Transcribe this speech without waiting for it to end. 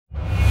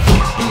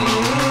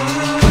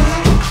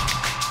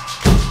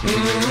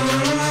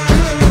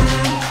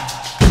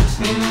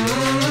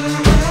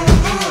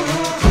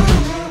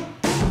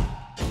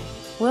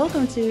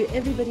to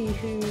everybody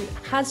who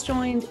has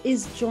joined,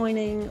 is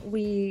joining.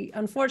 We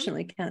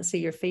unfortunately can't see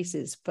your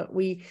faces, but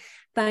we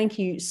thank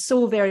you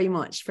so very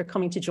much for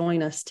coming to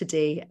join us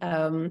today.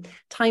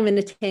 Time and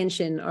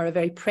attention are a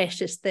very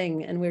precious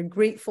thing, and we're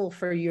grateful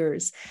for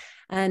yours.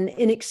 And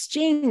in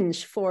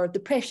exchange for the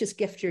precious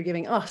gift you're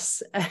giving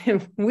us,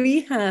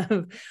 we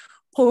have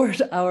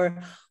poured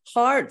our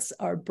hearts,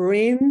 our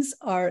brains,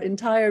 our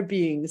entire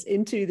beings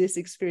into this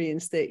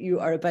experience that you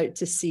are about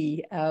to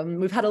see.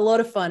 We've had a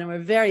lot of fun and we're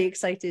very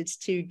excited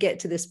to get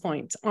to this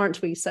point,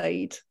 aren't we,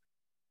 Said?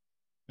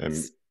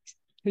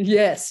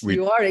 Yes,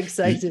 you are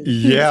excited.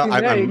 Yeah,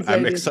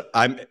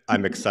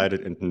 I'm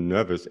excited and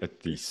nervous at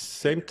the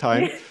same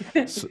time.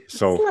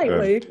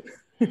 Slightly.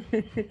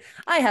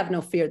 I have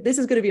no fear. This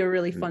is going to be a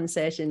really fun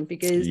session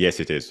because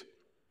yes, it is.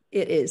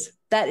 It is.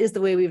 That is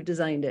the way we've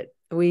designed it.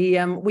 We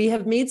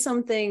have made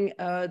something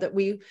that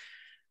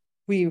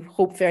we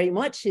hope very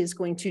much is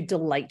going to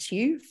delight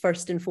you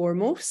first and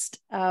foremost.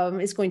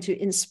 It's going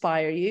to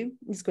inspire you.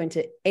 It's going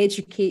to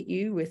educate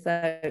you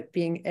without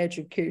being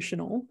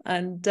educational.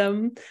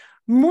 And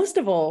most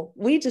of all,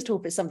 we just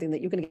hope it's something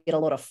that you're going to get a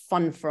lot of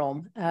fun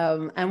from.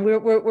 And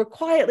we're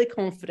quietly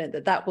confident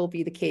that that will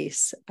be the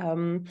case.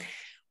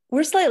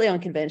 We're slightly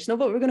unconventional,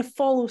 but we're going to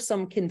follow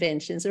some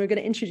conventions, and we're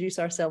going to introduce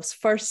ourselves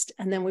first,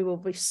 and then we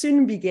will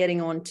soon be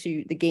getting on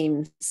to the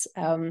games.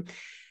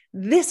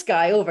 This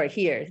guy over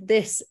here,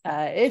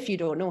 if you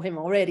don't know him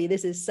already,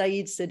 this is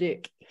Said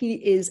Sadouk. He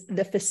is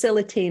the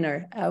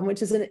facilitator,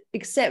 which is an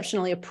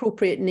exceptionally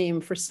appropriate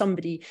name for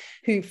somebody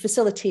who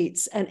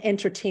facilitates and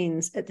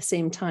entertains at the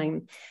same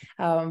time.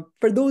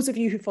 For those of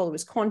you who follow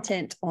his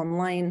content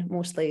online,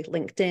 mostly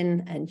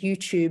LinkedIn and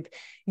YouTube,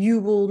 you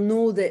will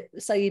know that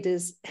Said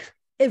is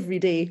every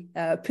day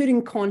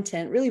putting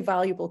content, really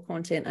valuable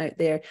content out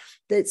there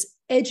that's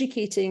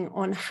educating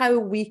on how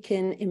we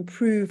can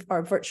improve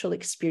our virtual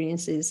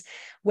experiences,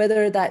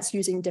 whether that's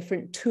using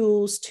different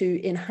tools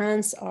to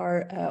enhance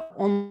our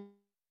online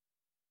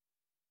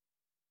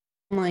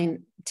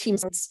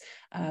teams,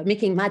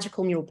 making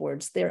magical Miro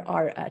boards. There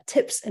are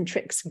tips and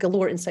tricks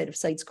galore inside of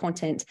Said's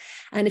content.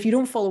 And if you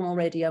don't follow him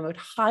already, I would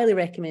highly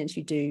recommend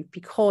you do,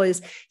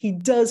 because he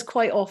does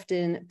quite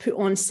often put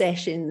on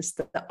sessions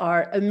that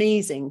are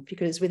amazing,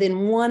 because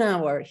within 1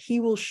 hour, he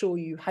will show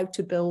you how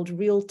to build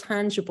real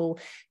tangible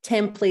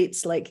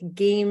templates like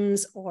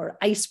games or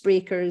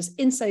icebreakers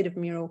inside of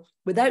Miro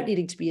without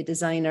needing to be a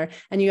designer.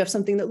 And you have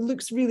something that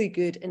looks really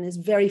good and is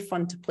very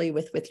fun to play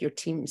with your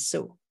teams.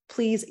 So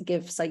please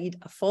give Said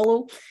a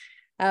follow.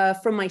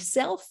 From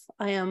myself,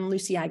 I am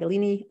Lucie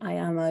Agolini. I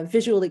am a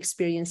visual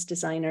experience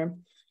designer.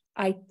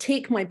 I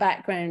take my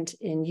background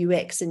in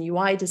UX and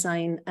UI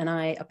design and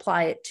I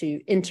apply it to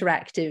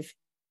interactive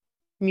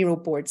Miro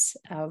boards.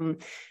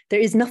 There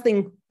is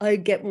nothing I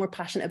get more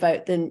passionate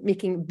about than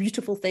making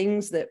beautiful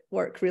things that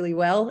work really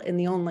well in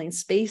the online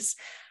space.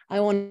 I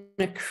want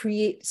to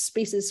create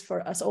spaces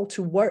for us all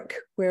to work,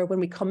 where when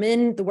we come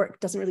in, the work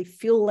doesn't really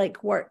feel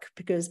like work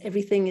because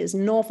everything is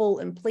novel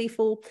and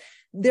playful.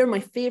 They're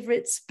my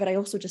favorites, but I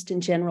also just in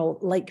general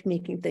like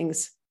making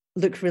things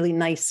look really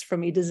nice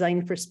from a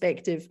design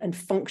perspective and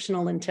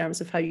functional in terms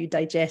of how you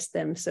digest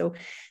them. So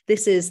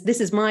this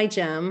is my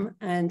jam,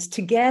 and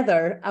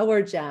together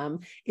our jam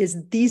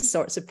is these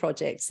sorts of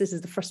projects. This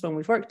is the first one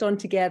we've worked on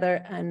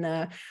together,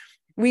 and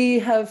we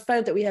have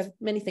found that we have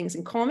many things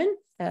in common.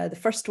 The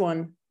first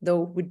one, though,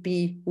 would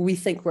be we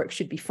think work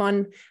should be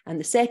fun. And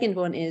the second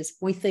one is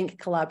we think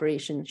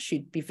collaboration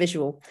should be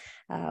visual.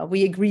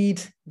 We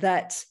agreed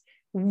that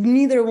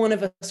neither one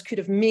of us could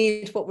have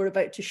made what we're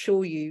about to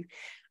show you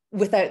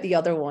without the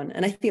other one.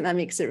 And I think that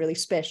makes it really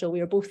special.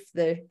 We are both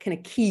the kind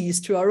of keys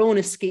to our own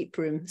escape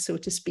room, so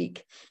to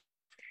speak.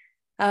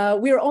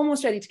 We are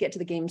almost ready to get to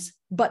the games,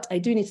 but I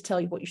do need to tell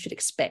you what you should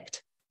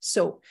expect.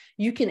 So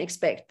you can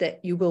expect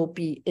that you will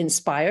be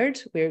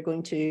inspired. We're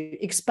going to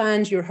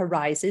expand your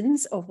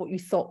horizons of what you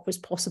thought was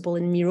possible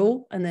in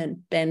Miro and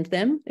then bend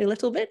them a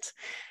little bit.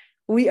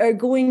 We are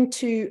going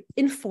to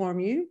inform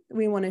you.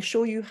 We want to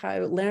show you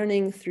how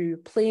learning through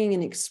playing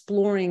and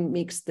exploring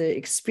makes the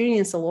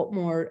experience a lot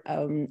more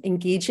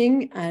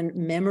engaging and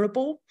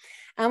memorable.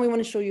 And we want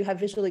to show you how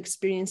visual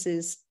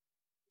experiences,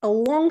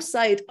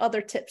 alongside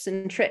other tips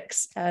and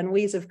tricks and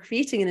ways of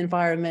creating an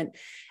environment,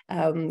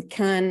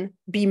 can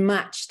be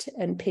matched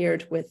and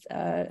paired with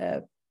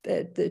the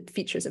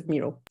features of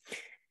Miro.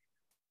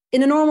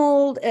 In a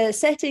normal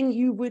setting,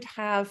 you would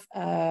have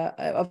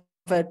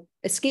an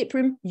escape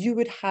room. You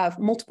would have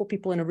multiple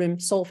people in a room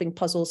solving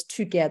puzzles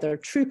together,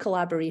 true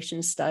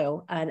collaboration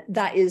style. And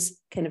that is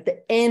kind of the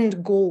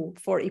end goal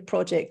for a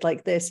project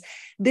like this.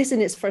 This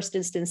in its first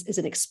instance is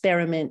an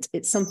experiment.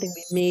 It's something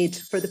we made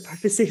for the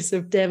purposes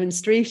of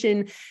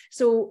demonstration.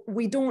 So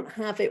we don't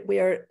have it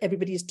where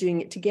everybody's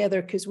doing it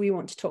together because we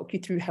want to talk you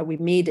through how we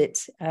made it.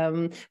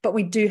 But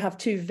we do have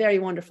two very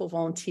wonderful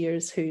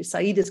volunteers who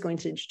Said is going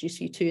to introduce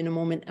you to in a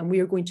moment, and we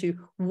are going to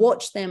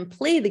watch them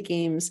play the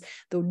games,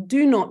 though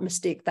do not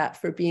mistake that that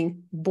for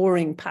being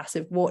boring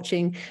passive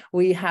watching.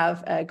 We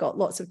have got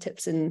lots of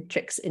tips and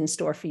tricks in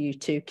store for you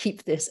to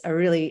keep this a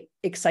really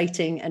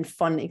exciting and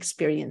fun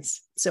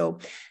experience. So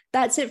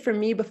that's it from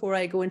me. Before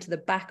I go into the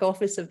back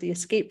office of the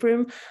escape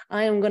room,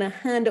 I am going to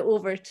hand it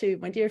over to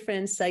my dear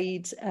friend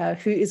Said,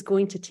 who is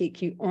going to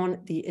take you on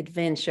the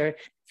adventure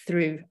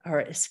through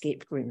our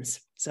escape rooms.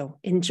 So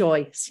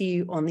enjoy. See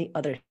you on the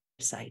other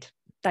side.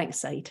 Thanks,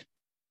 Said.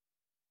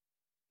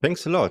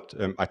 Thanks a lot.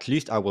 At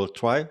least I will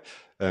try.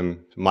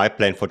 My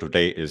plan for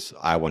today is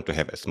I want to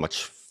have as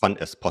much fun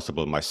as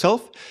possible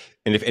myself.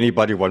 And if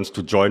anybody wants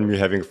to join me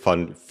having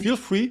fun, feel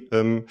free.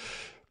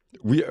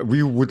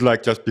 We would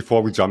like, just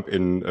before we jump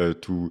in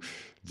to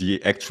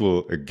the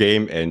actual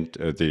game and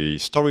the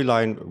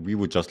storyline, we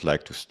would just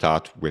like to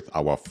start with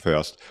our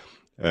first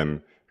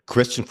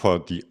question for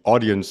the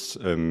audience.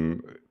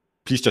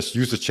 Please just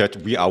use the chat.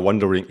 We are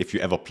wondering if you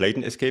ever played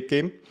an escape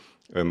game,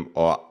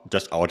 or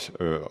just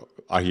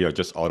are here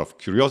just out of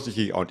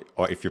curiosity, or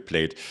if you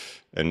played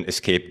an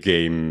escape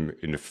game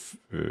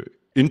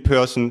in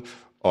person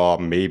or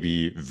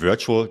maybe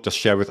virtual. Just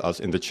share with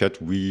us in the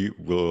chat. We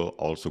will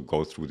also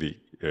go through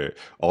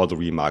all the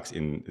remarks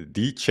in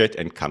the chat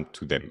and come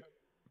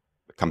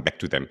back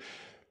to them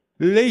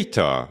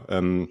later.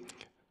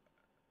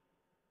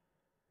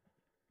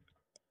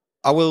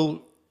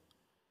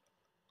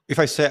 If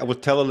I say I will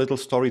tell a little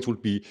story, it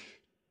would be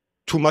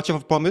too much of a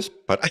promise,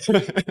 but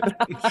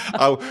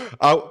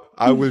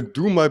I will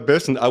do my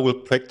best, and I will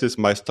practice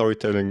my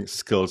storytelling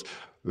skills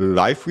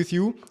live with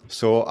you.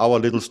 So our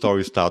little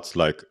story starts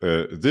like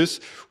this.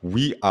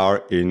 We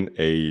are in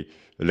a,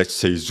 let's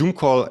say, Zoom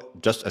call,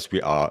 just as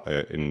we are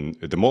in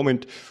the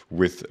moment,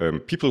 with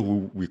people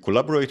who we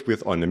collaborate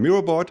with on the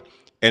Miro board.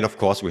 And of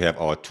course, we have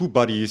our two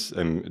buddies,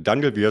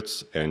 Daniel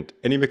Wirtz and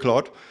Annie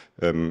McLeod,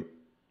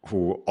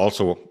 who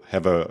also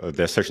have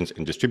their sessions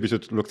in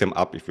Distributed. Look them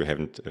up if you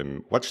haven't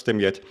watched them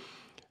yet.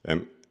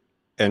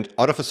 And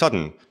out of a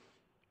sudden,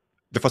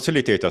 the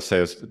facilitator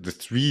says the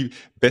three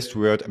best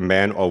word a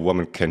man or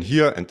woman can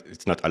hear, and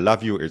it's not "I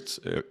love you," it's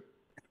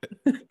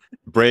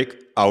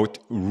breakout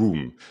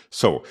room.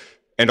 So,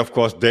 and of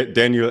course,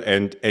 Daniel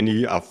and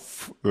Annie are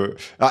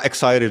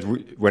excited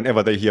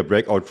whenever they hear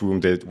breakout room.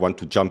 They want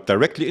to jump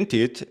directly into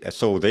it.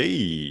 So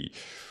they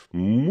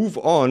move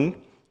on,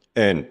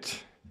 and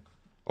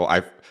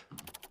I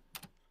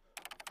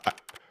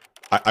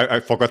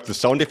forgot the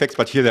sound effects,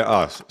 but here they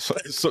are.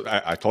 So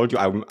I told you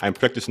I'm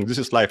practicing. This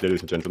is live, ladies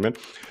and gentlemen.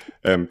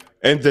 And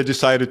they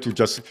decided to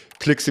just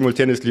click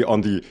simultaneously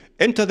on the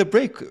enter the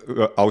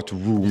breakout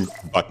room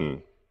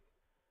button.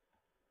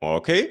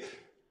 Okay,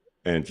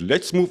 and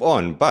let's move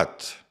on.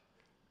 But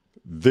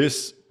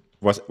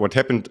what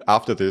happened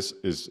after this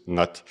is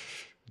not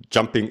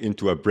jumping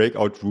into a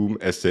breakout room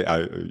as they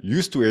are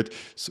used to it.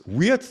 So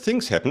weird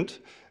things happened,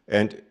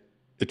 and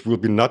it will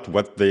be not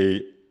what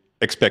they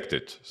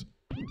expected.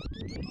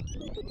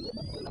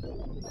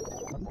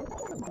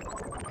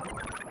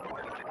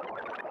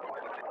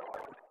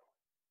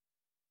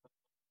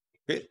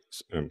 Okay.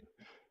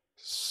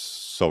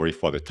 Sorry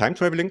for the time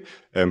traveling,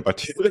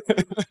 but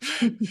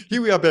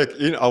here we are back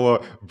in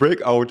our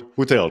breakout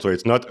hotel. So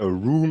it's not a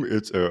room,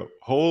 it's a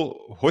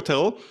whole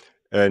hotel.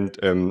 And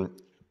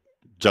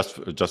just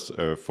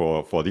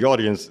for the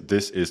audience,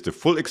 this is the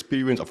full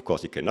experience. Of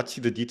course, you cannot see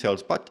the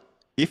details, but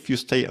if you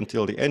stay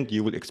until the end,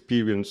 you will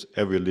experience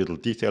every little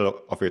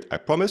detail of it, I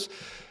promise.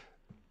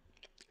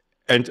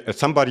 And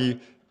somebody,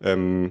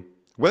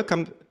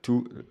 welcome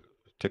to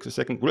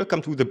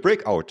the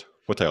breakout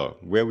hotel,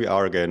 where we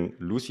are again,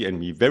 Lucy and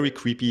me, very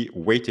creepy,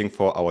 waiting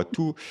for our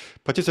two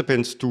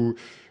participants to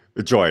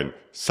join.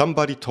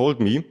 Somebody told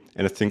me,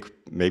 and I think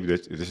maybe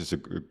this is a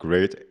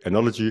great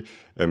analogy,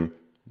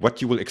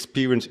 what you will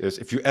experience is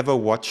if you ever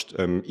watched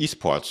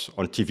esports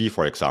on TV,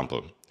 for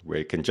example, where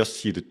you can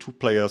just see the two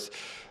players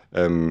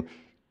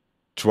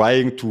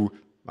trying to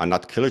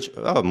not kill each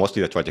other.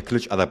 Mostly they try to kill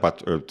each other, but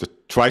to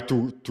try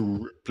to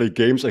play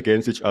games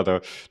against each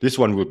other. This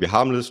one will be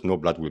harmless, no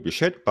blood will be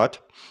shed, but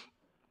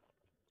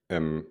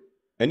Annie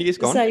is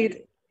gone.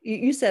 Said,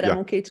 you said I'm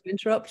okay to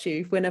interrupt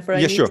you whenever I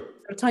need sure.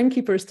 Our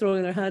timekeeper's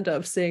throwing their hand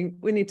up saying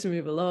we need to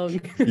move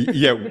along.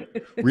 Yeah,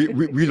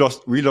 we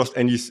lost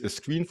Annie's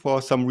screen for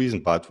some reason,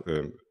 but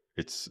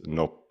it's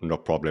no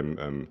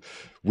problem.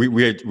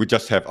 We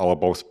just have our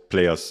both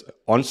players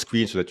on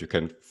screen so that you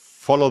can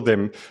follow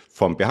them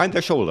from behind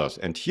their shoulders.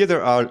 And here they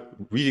are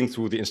reading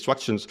through the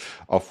instructions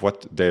of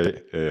what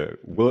they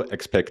will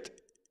expect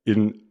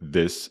in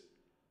this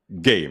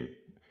game.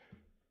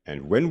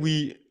 And when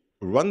we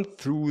run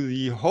through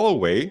the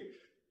hallway,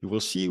 you will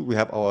see we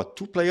have our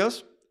two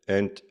players.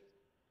 And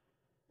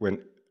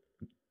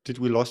did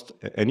we lost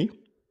Annie?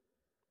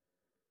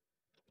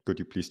 Could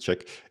you please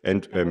check?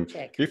 And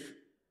check.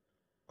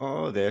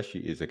 there she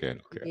is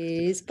again. Okay,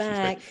 she's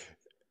back.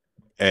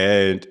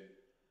 And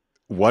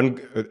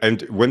when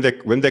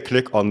they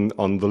click on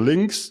the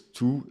links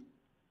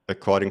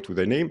according to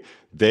their name,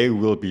 they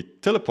will be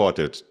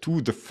teleported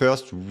to the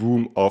first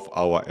room of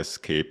our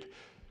escape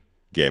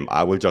game.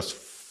 I will just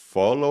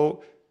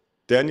follow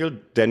Daniel.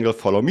 Daniel,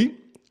 follow me.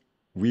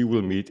 we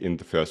will meet in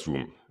the first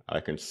room.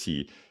 You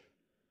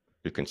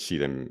can see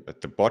them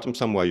at the bottom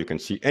somewhere. You can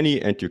see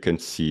Annie, and you can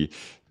see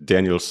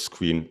Daniel's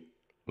screen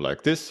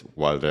like this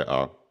while they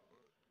are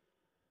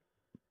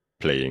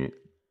playing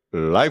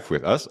live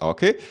with us.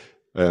 Okay.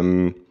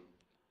 In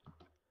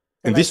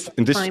this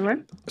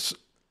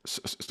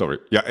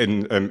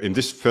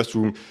first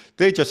room,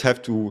 they just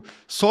have to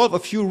solve a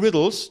few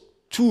riddles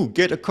to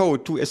get a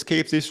code to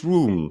escape this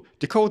room.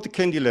 Decode the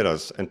candy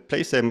letters and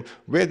place them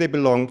where they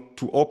belong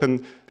to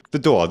open the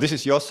door. This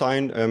is your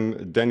sign,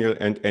 Daniel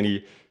and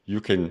Annie.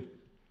 You can.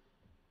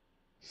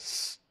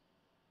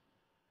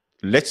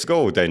 Let's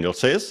go, Daniel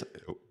says.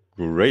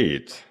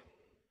 Great.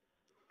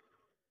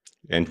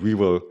 And we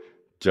will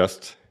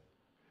just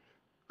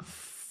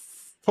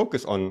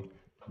focus on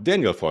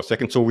Daniel for a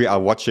second. So we are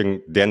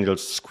watching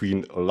Daniel's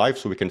screen live,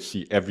 so we can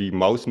see every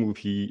mouse move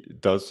he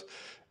does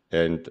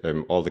and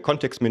all the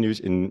context menus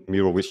in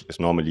Miro, which is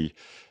normally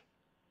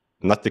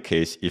not the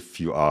case if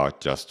you are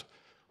just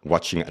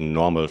watching a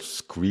normal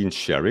screen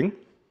sharing.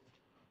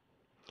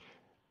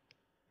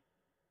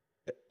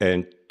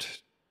 And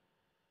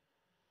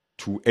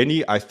to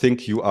Annie, I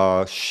think you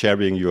are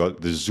sharing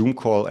the Zoom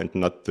call and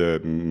not the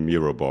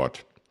Miro board.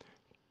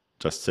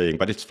 Just saying,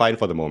 but it's fine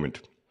for the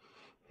moment.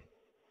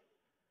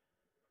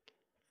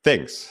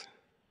 Thanks.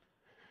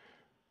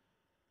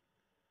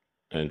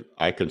 And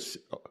I can see,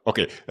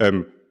 okay.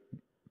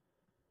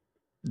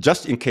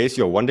 Just in case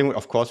you're wondering,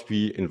 of course,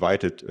 we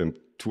invited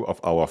 2 of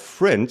our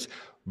friends,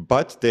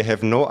 but they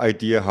have no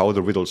idea how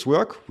the riddles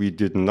work. We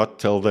did not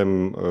tell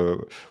them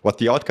what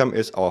the outcome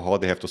is or how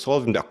they have to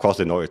solve them. Of course,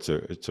 they know it's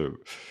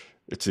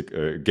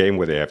a game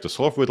where they have to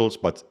solve riddles,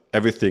 but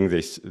everything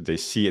they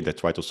see and they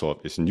try to solve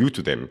is new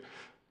to them.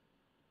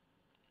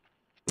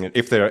 And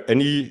if there are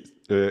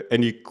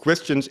any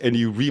questions,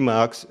 any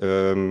remarks,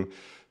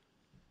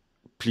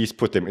 please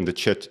put them in the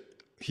chat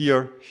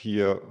here,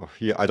 here, or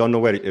here. I don't know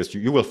where it is.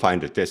 You will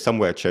find it. There's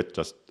somewhere a chat.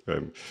 Just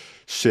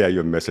share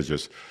your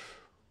messages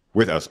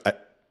with us.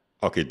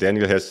 Okay,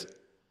 Daniel has...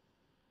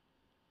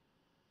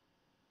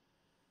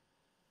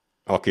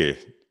 Okay,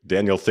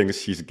 Daniel thinks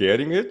he's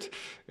getting it.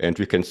 And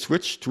we can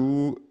switch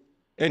to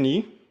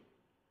Annie.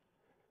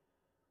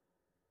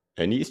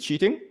 Annie is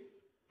cheating.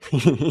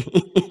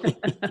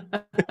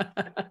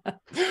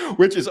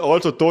 Which is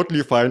also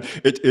totally fine.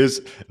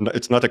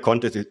 It's not a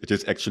contest. It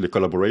is actually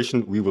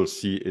collaboration. We will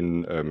see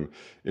in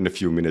a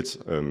few minutes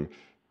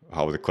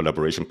how the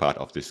collaboration part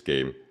of this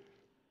game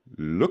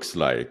looks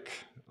like.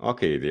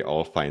 Okay, they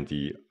all find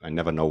I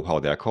never know how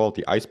they're called,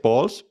 the ice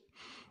balls.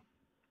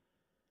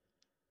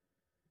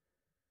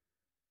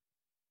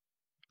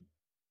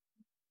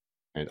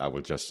 And I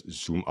will just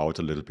zoom out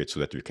a little bit so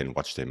that we can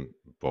watch them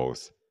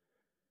both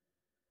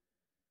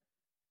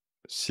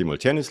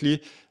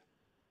simultaneously.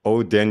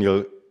 Oh,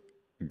 Daniel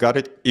got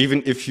it.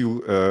 Even if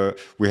you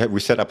we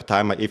set up a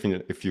timer,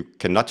 even if you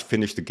cannot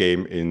finish the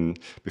game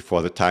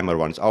before the timer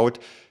runs out,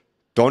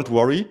 don't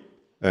worry.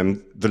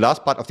 The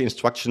last part of the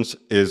instructions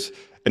is,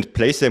 and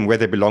place them where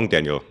they belong,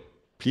 Daniel.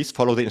 Please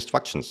follow the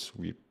instructions.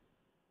 We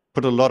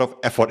put a lot of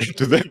effort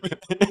into them.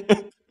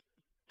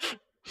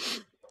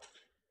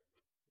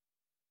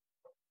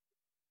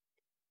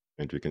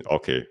 And we can,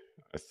 okay,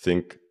 I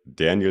think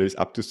Daniel is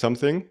up to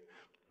something.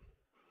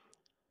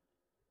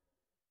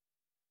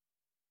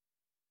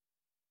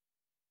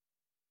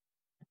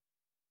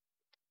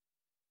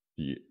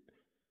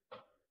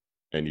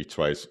 And he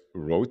tries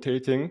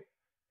rotating.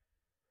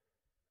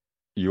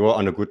 You are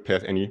on a good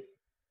path, Annie.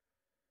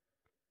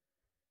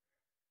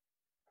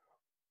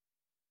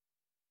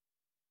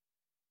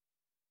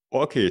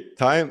 Okay,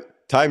 time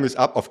is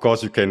up. Of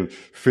course, you can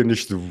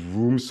finish the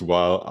rooms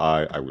while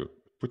I will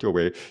put you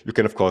away. You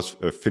can, of course,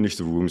 finish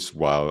the rooms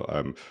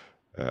while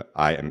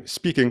I am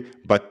speaking.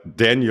 But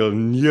Daniel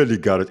nearly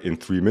got it in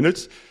 3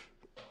 minutes.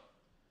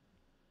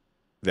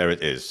 There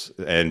it is.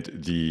 And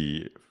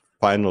the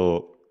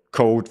final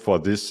code for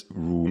this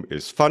room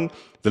is fun.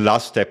 The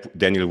last step,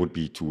 Daniel, would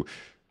be to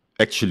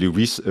actually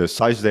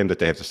resize them, that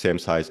they have the same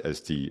size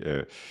as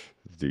the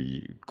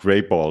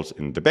gray balls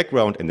in the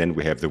background. And then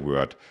we have the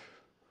word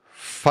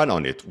fun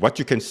on it. What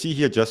you can see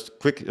here, just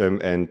quick,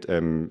 and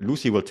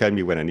Lucy will tell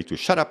me when I need to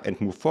shut up and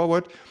move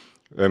forward.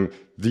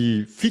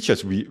 The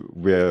features we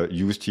were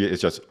used here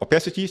is just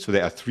opacity. So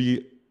there are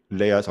 3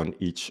 layers on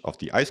each of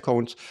the ice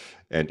cones.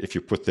 And if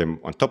you put them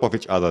on top of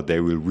each other,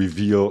 they will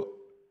reveal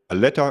a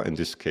letter. In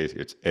this case,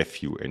 it's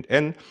F, U, and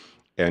N.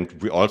 And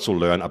we also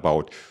learn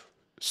about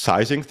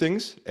sizing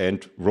things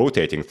and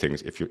rotating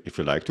things if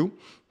you like to.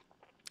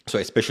 So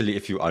especially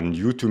if you are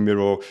new to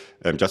Miro,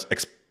 just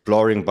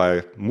exploring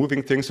by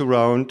moving things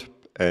around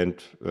and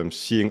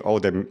seeing how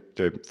they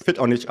fit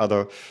on each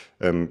other,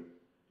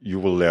 you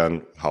will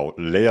learn how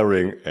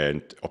layering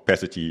and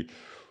opacity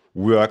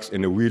works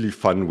in a really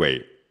fun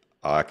way.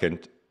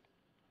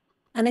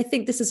 And I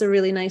think this is a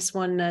really nice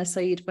one,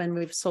 Said, when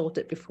we've solved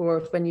it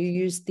before, when you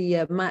use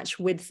the match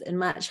width and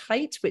match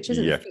height, which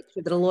isn't a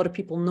feature that a lot of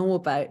people know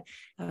about.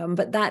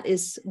 But that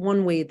is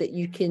one way that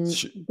you can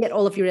get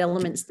all of your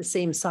elements the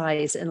same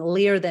size and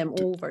layer them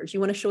over. Do you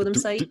want to show them,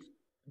 Said?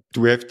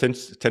 Do we have 10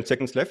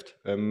 seconds left?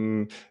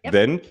 Yep.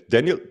 Then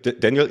Daniel,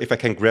 if I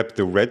can grab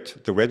the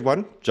red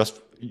one,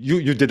 just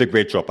you did a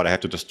great job, but I have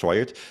to destroy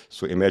it.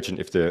 So imagine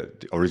if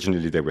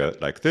originally they were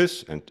like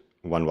this, and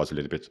one was a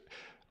little bit.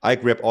 I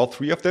grab all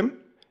three of them,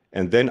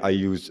 and then I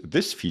use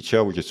this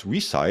feature, which is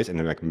resize, and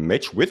then like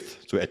match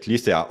width. So at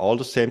least they are all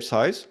the same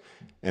size,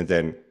 and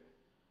then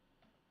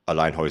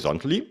align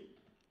horizontally,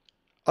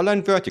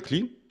 align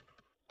vertically.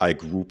 I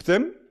group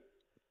them,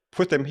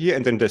 put them here,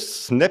 and then they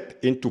snap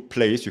into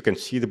place. You can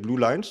see the blue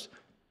lines.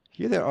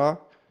 Here they are,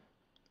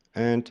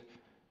 and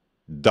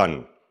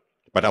done.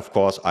 But of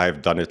course,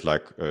 I've done it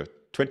like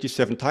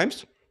 27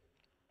 times.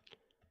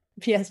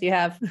 Yes, you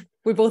have.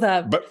 We both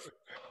have. But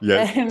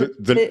yeah,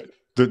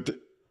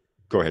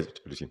 go ahead,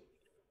 Lucie.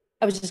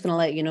 I was just going to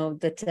let you know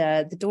that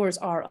the doors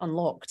are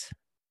unlocked.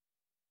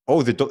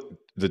 Oh, the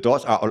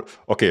doors are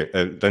okay.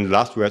 Then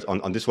last words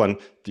on this one.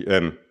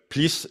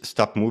 Please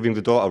stop moving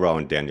the door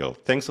around, Daniel.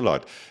 Thanks a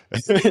lot.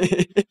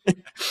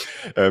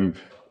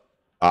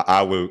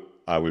 I will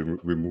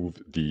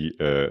remove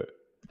the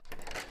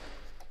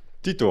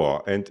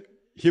door, and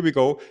here we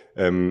go.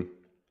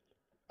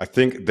 I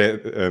think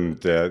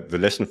the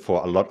lesson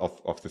for a lot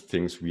of the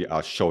things we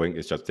are showing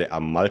is that there are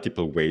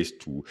multiple ways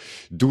to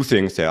do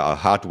things. There are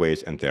hard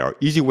ways and there are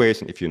easy ways.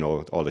 And if you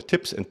know all the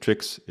tips and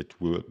tricks, it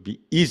will be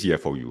easier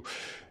for you.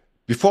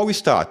 Before we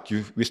start,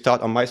 we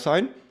start on my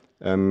side.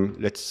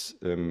 Let's.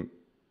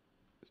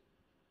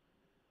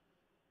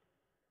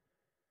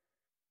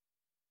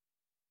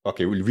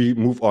 Okay, we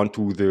move on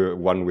to the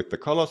one with the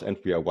colors, and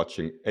we are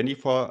watching Annie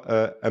for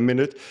a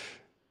minute.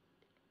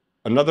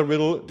 Another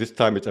riddle, this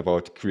time it's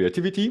about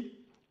creativity,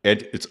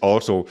 and it's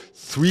also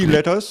 3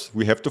 letters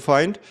we have to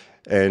find.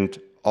 And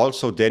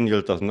also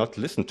Daniel does not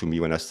listen to me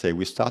when I say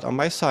we start on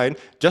my side.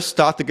 Just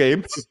start the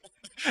game,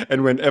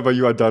 and whenever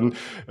you are done,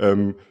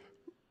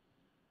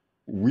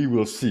 we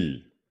will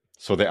see.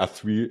 So there are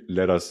 3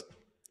 letters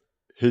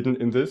hidden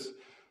in this.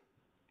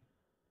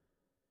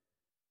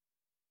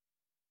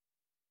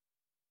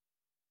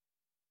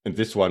 And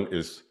this one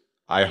is,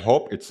 I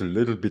hope it's a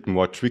little bit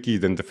more tricky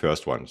than the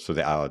first one. So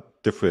there are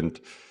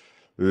different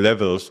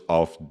levels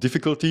of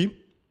difficulty.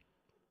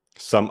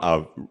 Some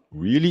are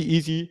really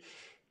easy.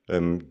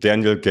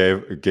 Daniel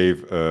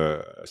gave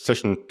a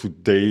session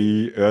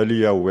today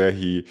earlier where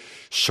he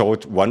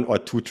showed 1 or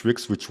 2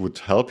 tricks which would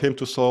help him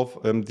to solve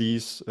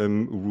these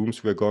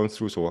rooms we're going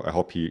through. So I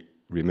hope he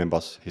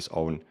remembers his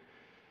own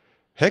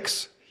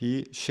hacks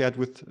he shared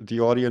with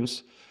the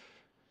audience.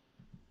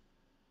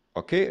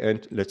 Okay,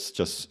 and let's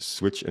just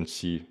switch and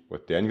see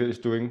what Daniel is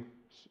doing.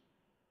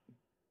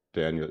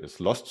 Daniel is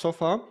lost so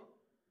far.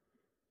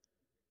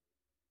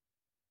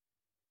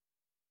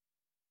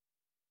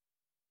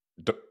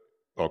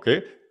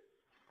 Okay.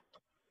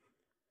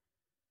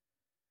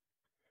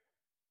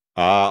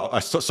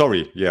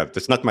 Sorry, yeah,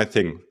 that's not my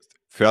thing.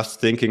 First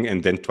thinking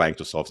and then trying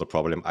to solve the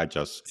problem. I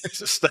just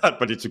start,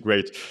 but it's a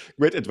great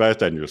advice,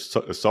 Daniel.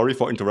 Sorry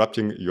for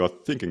interrupting your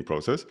thinking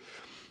process.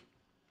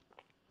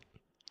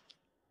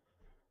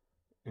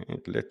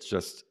 And let's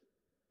just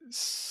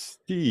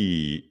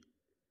see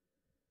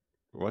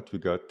what we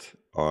got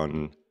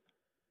on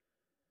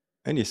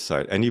any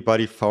side.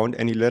 Anybody found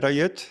any letter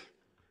yet?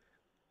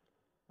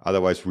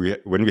 Otherwise,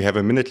 when we have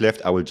a minute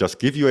left, I will just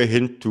give you a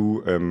hint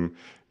to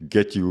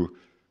get you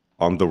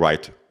on the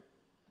right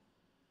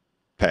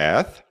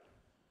path.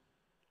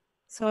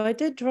 So I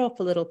did drop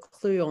a little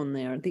clue on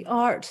there. The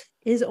art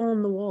is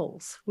on the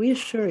walls. We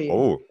assure you.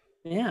 Oh.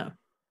 Yeah.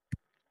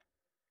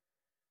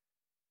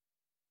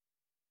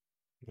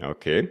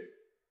 Okay.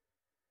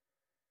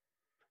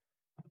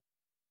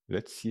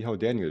 Let's see how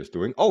Daniel is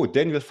doing. Oh,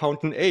 Daniel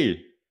found an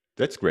A.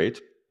 That's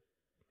great.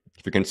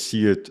 If you can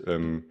see it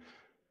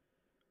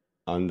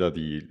under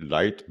the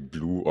light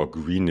blue or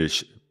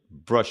greenish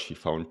brush, he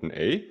found an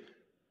A.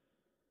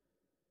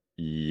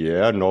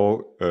 Yeah,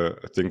 no,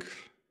 I think...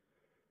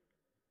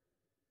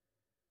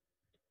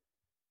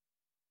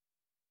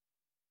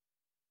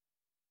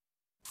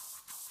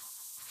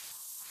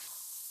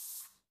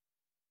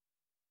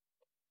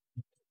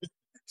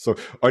 So,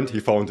 and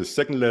he found the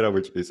second letter,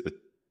 which is a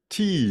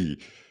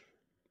T.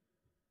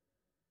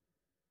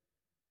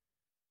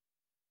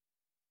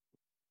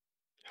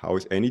 How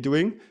is Annie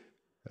doing?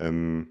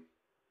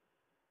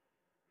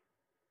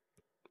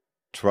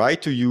 Try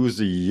to use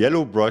the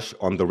yellow brush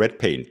on the red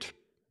paint.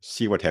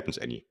 See what happens,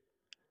 Annie.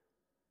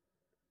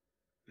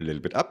 A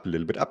little bit up, a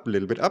little bit up, a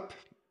little bit up.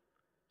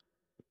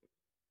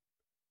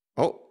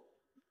 Oh,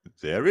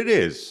 there it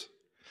is.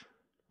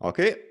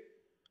 Okay.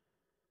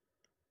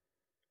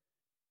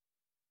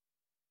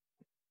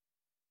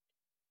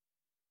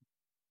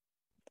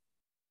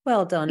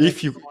 Well done,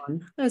 If you,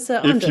 everyone. It's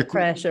under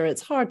pressure.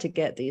 It's hard to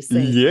get these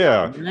things.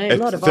 Yeah. Done, right? A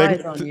lot of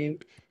eyes on you.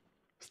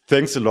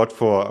 Thanks a lot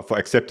for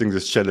accepting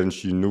this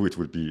challenge. You knew it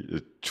would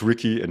be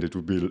tricky and it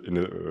would be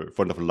in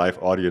front of a live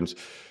audience.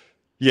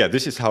 Yeah,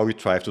 this is how we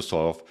try to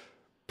solve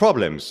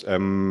problems.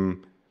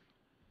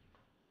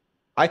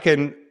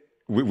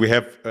 We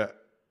have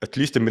at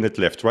least a minute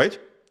left, right?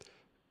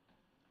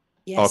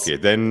 Yes. Okay,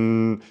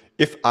 then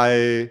if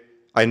I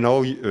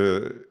know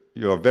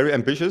you're very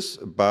ambitious,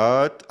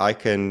 but I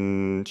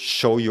can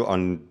show you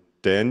on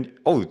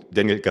oh,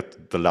 Daniel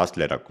got the last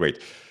letter.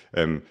 Great.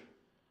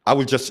 I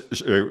will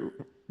just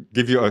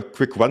give you a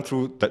quick run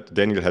through that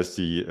Daniel has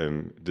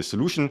the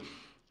solution.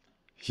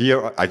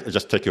 Here, I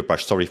just take your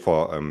brush. Sorry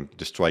for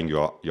destroying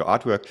your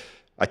artwork.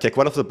 I take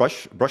one of the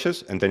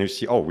brushes, and then you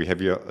see, oh, we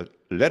have here a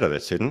letter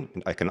that's hidden.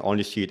 And I can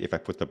only see it if I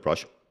put the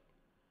brush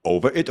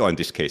over it, or in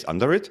this case,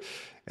 under it,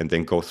 and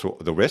then go through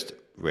the rest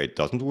where it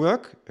doesn't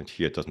work. And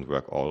here it doesn't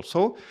work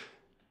also,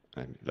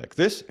 and like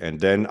this. And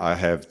then I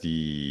have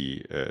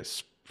the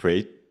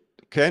spray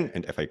can,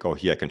 and if I go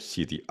here, I can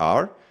see the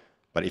R.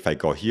 But if I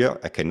go here,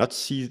 I cannot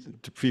see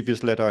the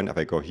previous letter, and if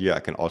I go here, I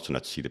can also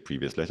not see the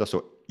previous letter.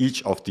 So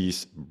each of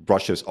these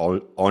brushes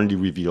only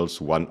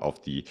reveals one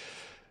of the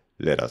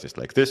letters. It's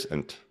like this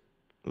and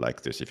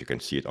like this, if you can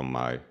see it on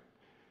my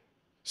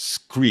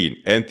screen.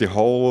 And the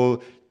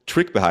whole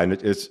trick behind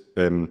it is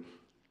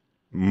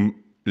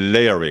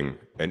layering,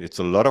 and it's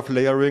a lot of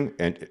layering,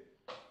 and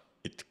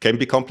it can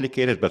be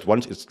complicated, but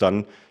once it's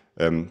done,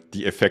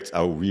 the effects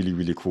are really,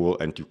 really cool,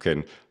 and you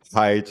can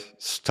hide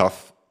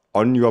stuff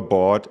on your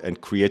board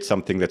and create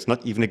something that's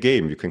not even a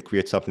game. You can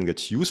create something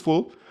that's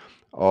useful,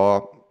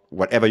 or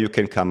whatever you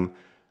can come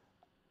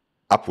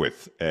up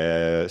with.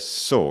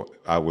 So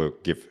I will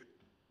give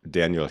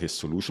Daniel his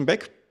solution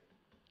back.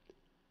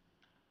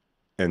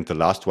 And the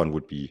last one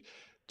would be,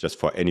 just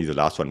for any, the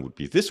last one would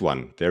be this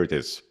one. There it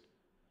is.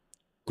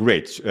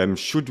 Great.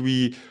 Should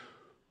we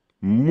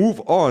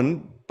move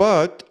on?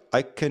 But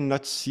I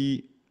cannot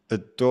see a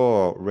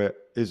door. Where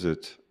is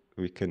it?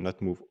 We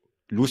cannot move.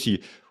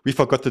 Lucy, we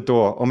forgot the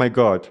door. Oh my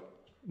God.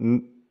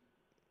 And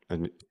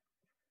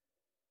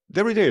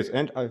there it is.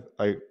 And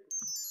I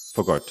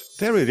forgot.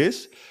 There it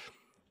is.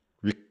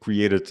 We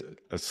created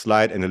a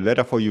slide and a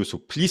ladder for you. So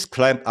please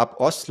climb up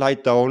or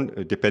slide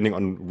down, depending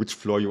on which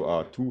floor you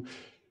are, to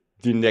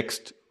the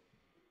next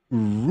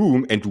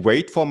room, and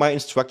wait for my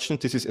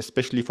instructions. This is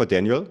especially for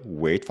Daniel.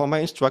 Wait for my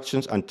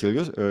instructions until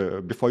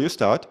you before you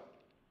start.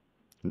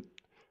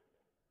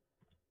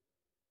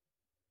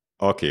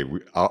 Okay,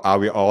 are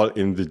we all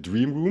in the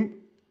dream room?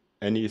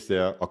 Annie is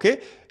there?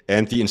 Okay.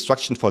 And the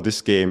instruction for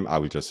this game, I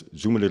will just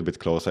zoom a little bit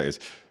closer, is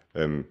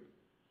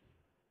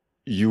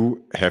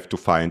you have to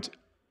find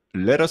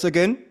letters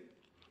again.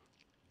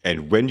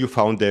 And when you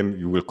found them,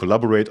 you will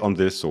collaborate on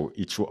this. So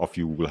each of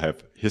you will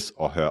have his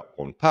or her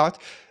own part.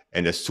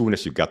 And as soon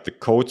as you got the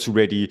codes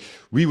ready,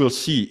 we will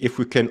see if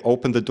we can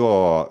open the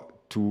door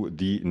to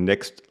the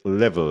next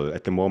level.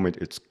 At the moment,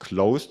 it's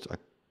closed. I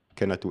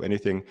cannot do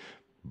anything,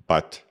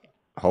 but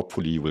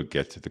hopefully you will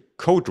get the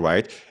code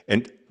right.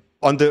 And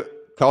on the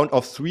count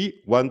of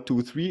 3, 1,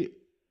 2, 3,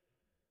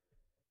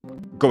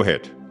 go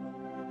ahead.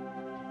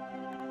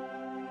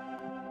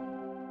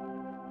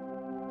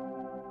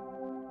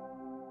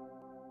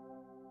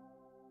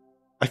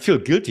 I feel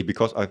guilty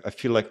because I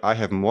feel like I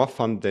have more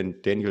fun than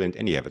Daniel and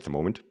Annie have at the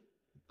moment.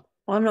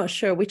 Well, I'm not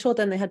sure. We told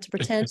them they had to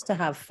pretend to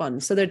have fun,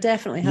 so they're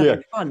definitely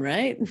having fun,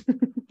 right?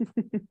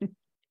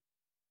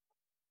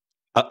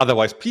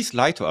 Otherwise, please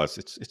lie to us.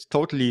 It's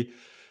totally,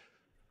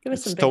 Give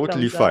us some big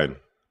totally fine.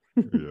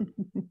 Yeah.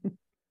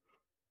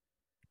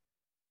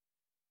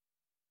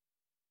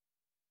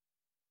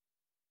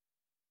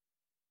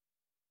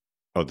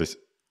 Oh, this.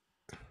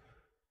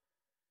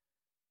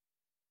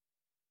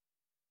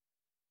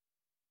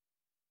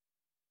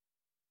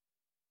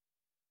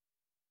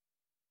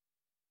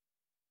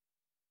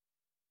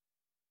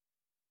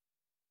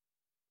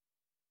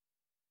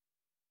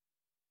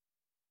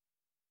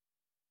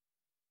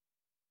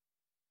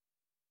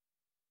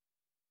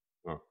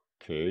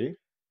 Okay.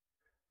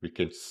 We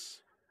can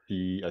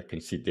see, I can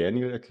see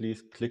Daniel at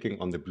least clicking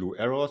on the blue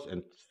arrows,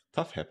 and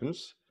stuff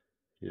happens.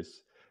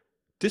 His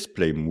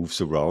display moves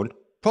around.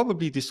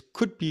 Probably this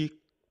could be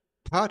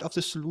part of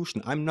the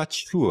solution. I'm not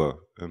sure.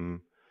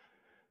 I'm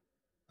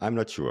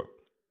not sure.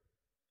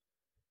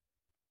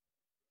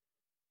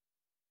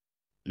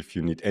 If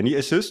you need any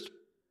assist,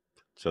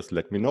 just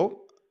let me know.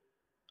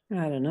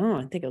 I don't know.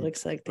 I think it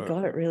looks like they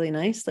got it really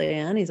nicely.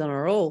 Annie's on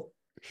a roll.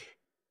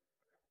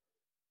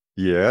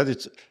 Yeah,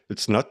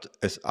 it's not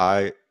as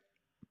I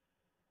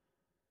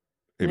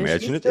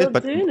imagine it is,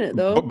 but doing it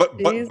though. But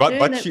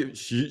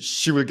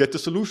she will get the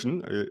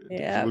solution.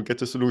 Yeah, she will get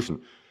the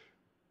solution.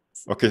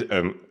 Okay.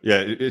 Yeah,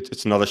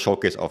 it's another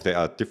showcase of there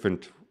are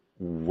different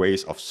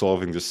ways of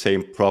solving the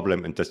same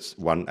problem, and that's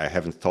one I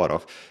haven't thought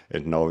of,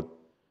 and now.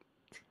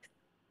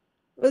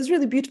 It was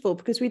really beautiful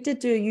because we did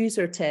do a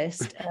user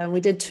test and we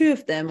did 2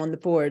 of them on the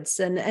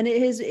boards, and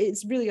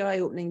it's really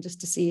eye-opening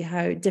just to see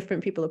how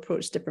different people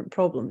approach different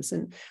problems,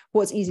 and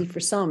what's easy for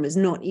some is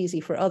not easy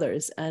for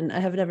others. And I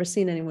have never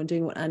seen anyone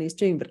doing what Annie's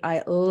doing, but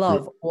I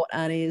love what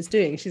Annie is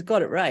doing. She's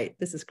got it right.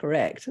 This is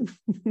correct. And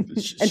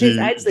she's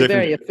actually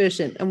very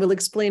efficient, and we'll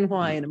explain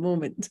why in a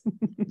moment.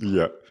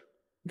 Yeah,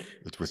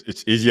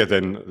 it's easier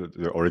than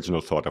the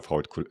original thought of how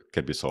it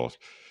can be solved.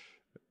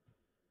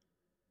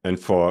 And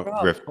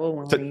we have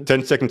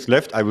 10 seconds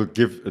left. I will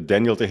give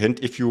Daniel the hint.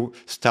 If you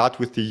start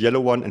with the yellow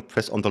one and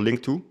press on the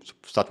link to, so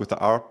start with the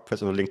R,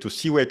 press on the link to,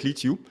 see where it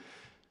leads you.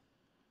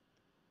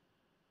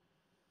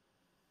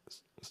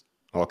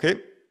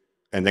 Okay,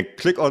 and then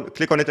click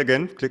on it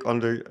again. Click on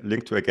the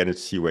link to again and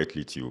see where it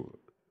leads you.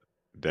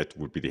 That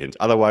would be the hint.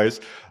 Otherwise,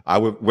 I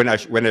will when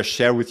I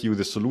share with you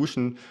the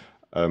solution,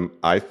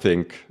 I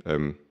think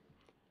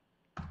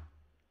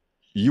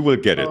you will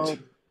get it.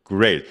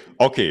 Great.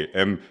 Okay,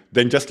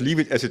 then just leave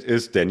it as it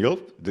is, Daniel.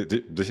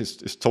 This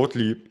is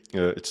totally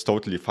it's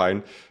totally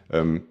fine.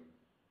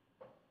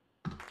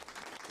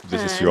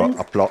 This is your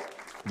applause.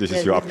 This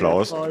is your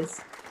applause.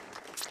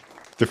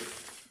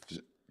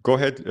 Go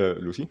ahead,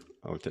 Lucy.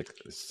 I'll take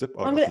a sip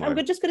out of mine.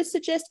 I'm just going to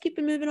suggest keep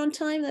moving on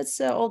time.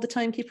 That's all the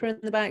timekeeper in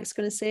the back is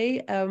going to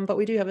say. But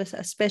we do have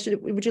a special.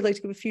 Would you like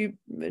to give a few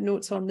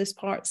notes on this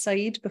part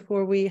side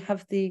before we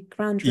have the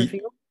grand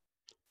reveal?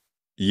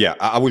 Yeah,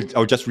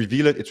 I'll just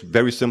reveal it. It's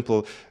very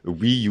simple.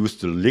 We use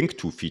the link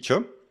to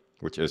feature,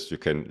 which is you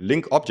can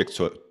link objects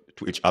to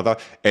each other.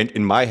 And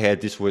in my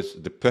head, this was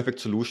the perfect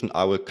solution.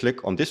 I will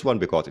click on this one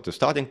because it's a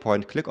starting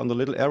point, click on the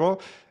little arrow,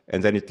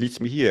 and then it leads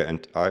me here.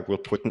 And I will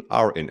put an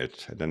R in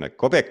it. And then I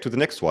go back to the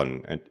next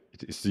one, and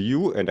it is the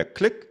U, and I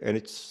click, and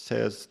it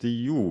says the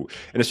U.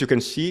 And as you can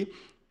see,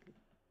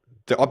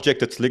 the object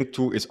that's linked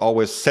to is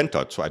always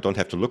centered, so I don't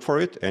have to look for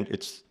it. And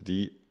it's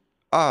the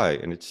I,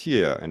 and it's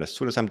here. And as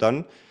soon as I'm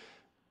done,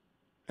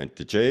 and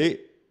the J.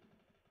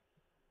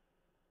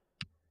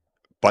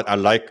 But I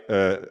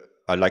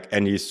like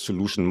any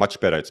solution much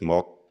better. It's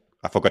more,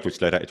 I forgot which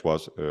letter it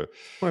was.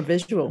 More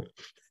visual.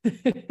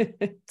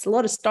 It's a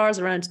lot of stars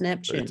around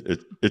Neptune.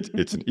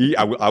 It's an E.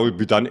 I will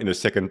be done in a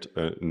second.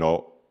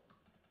 No,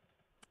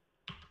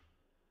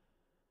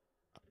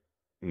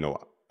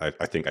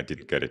 I think I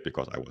didn't get it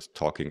because I was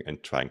talking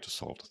and trying to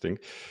solve the thing.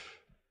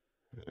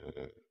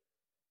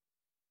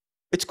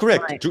 It's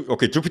correct. Right.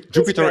 Okay,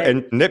 Jupiter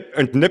and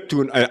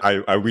Neptune.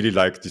 I really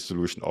like the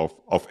solution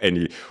of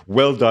any.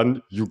 Well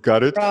done, you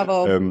got it.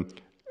 Bravo.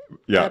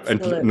 Yeah,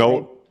 absolutely.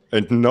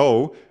 and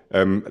no,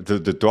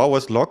 the door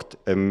was locked.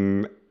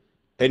 Annie,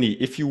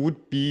 if you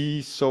would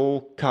be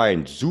so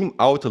kind, zoom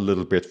out a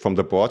little bit from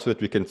the board so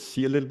that we can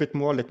see a little bit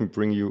more. Let me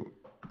bring you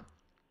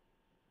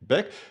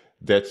back.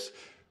 That's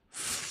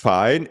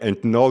fine.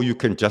 And now you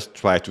can just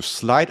try to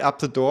slide up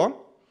the door,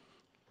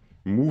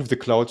 move the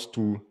clouds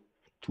to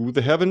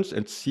the heavens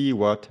and see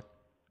what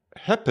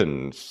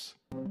happens.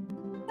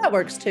 That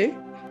works too.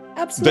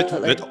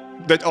 Absolutely.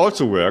 That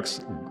also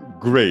works.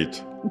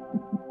 Great.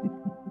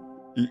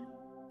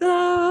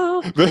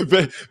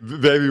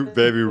 Very,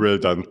 very well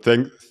done.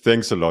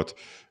 Thanks a lot.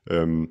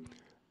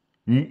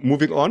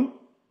 Moving on.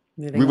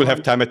 We will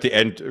have time at the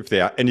end if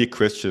there are any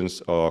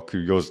questions or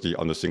curiosity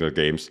on the single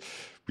games.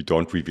 We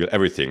don't reveal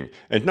everything.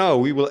 And now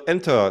we will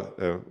enter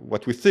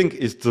what we think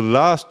is the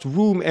last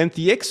room and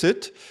the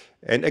exit.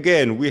 And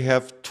again, we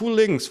have 2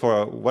 links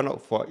for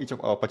each of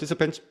our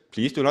participants.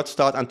 Please do not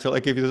start until I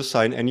give you the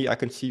sign, Annie. I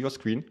can see your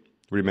screen,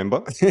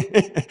 remember?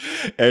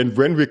 And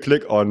when we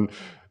click on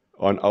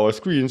our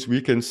screens,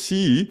 we can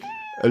see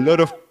a lot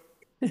of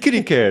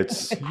kitty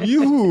cats.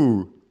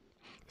 Yoo-hoo!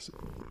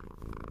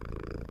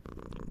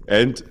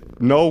 And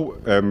now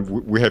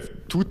we have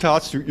 2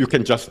 tasks. You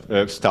can just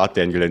start,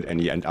 Daniel and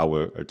Annie, and I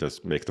will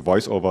just make the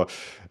voiceover.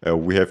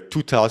 We have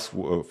 2 tasks,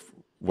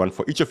 one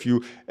for each of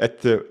you. At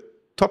the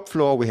top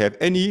floor, we have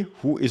Annie,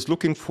 who is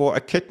looking for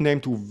a cat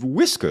named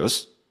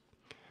Whiskers.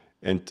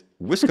 And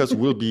Whiskers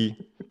will be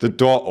the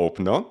door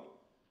opener.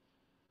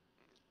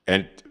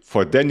 And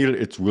for Daniel,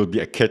 it will be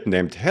a cat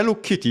named Hello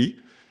Kitty.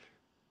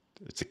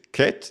 It's a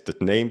cat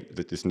that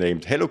is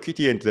named Hello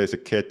Kitty, and there's a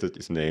cat that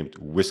is named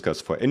Whiskers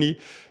for Annie.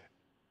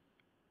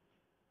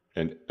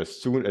 And as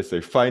soon as they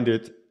find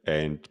it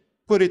and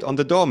put it on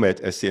the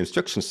doormat, as the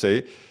instructions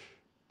say,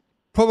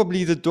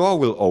 probably the door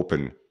will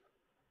open.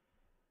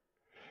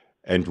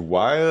 And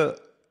while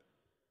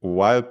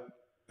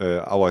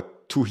our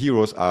 2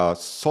 heroes are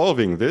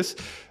solving this,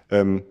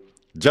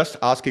 just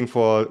asking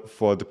for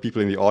the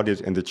people in the audience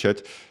and the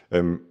chat,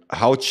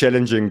 how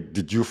challenging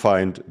did you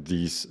find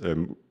these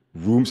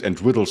rooms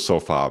and riddles so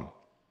far?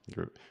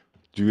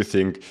 Do you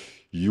think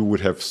you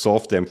would have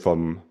solved them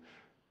from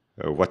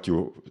what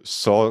you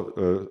saw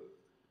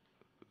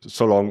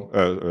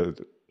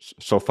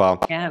so far?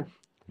 Yeah.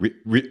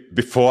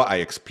 Before I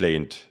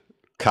explained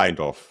kind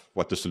of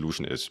what the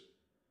solution is.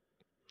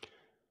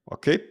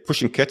 Okay,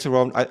 pushing cats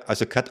around.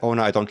 As a cat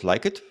owner, I don't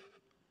like it,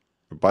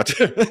 but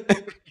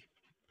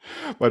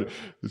but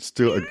it's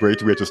still a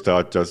great way to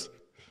start. Just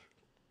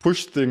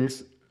push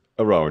things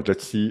around.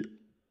 Let's see.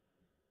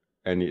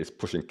 Annie is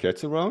pushing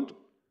cats around.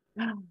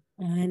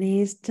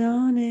 Annie's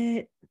done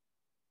it.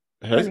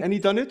 Has Annie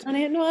done it?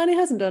 No, Annie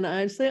hasn't done it,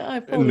 actually. I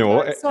apologize.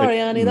 No, sorry,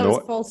 Annie, that was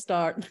a false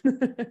start.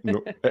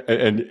 No,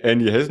 and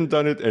Annie hasn't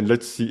done it. And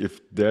let's see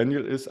if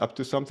Daniel is up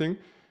to something.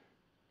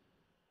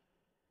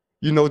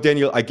 You know,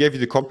 Daniel, I gave you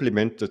the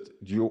compliment that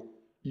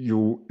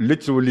you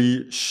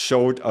literally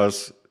showed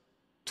us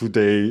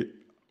today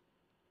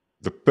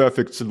the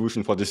perfect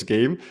solution for this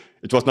game.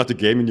 It was not a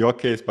game in your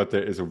case, but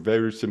there is a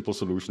very simple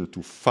solution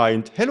to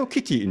find Hello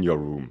Kitty in your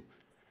room.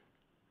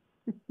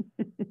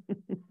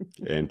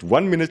 And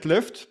 1 minute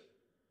left.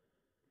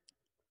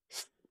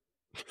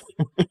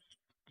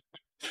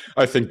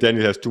 I think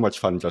Daniel has too much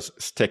fun just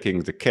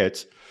stacking the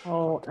cats.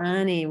 Oh,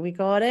 Annie, we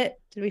got it.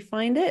 Did we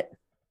find it?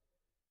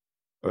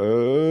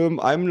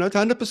 I'm not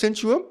 100%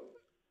 sure,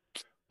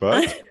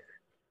 but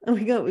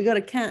we got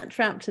a cat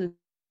trapped in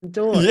the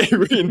door. yeah,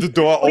 we're in the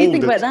door. What do you Oh,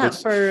 think about that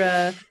that's for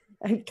a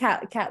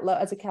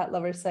as a cat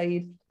lover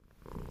side?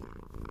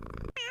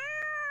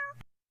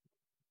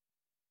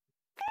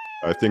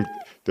 I think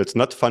that's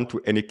not fun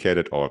to any cat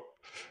at all.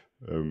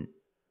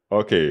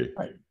 Okay,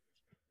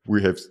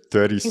 we have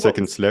 30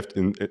 seconds left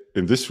in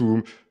this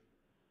room,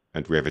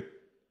 and we have a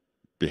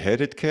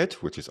beheaded cat,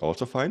 which is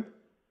also fine.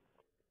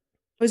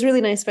 What was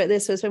really nice about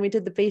this was when we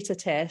did the beta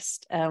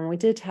test, we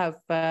did have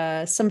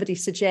somebody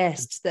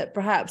suggest that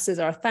perhaps as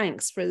our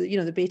thanks for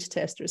the beta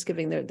testers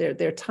giving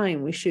their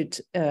time, we should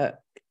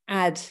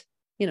add,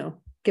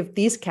 give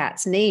these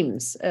cats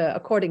names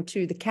according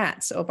to the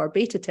cats of our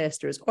beta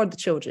testers or the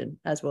children,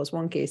 as was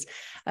one case.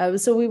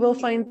 So we will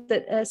find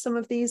that some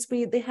of these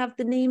they have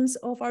the names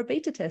of our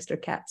beta tester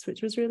cats,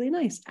 which was really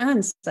nice.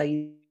 And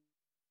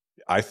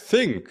I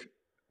think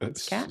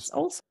cats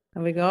also.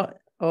 Have we got?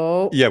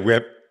 Oh, yeah,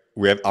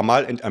 we have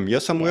Amal and Amir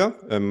somewhere.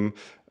 Yeah.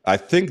 I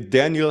think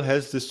Daniel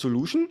has the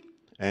solution,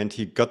 and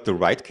he got the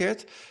right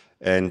cat.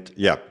 And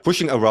yeah,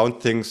 pushing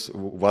around things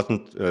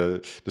wasn't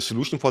the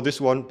solution for this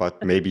one,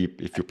 but maybe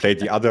if you play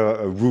the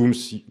other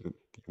rooms,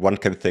 one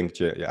can think,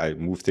 yeah, I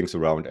move things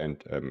around,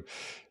 and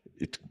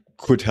it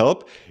could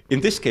help. In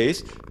this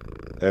case,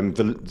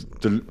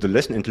 the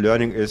lesson in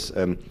learning is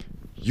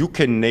you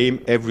can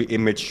name every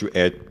image you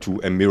add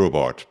to a Miro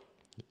board.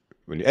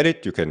 When you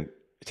edit,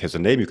 it has a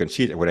name, you can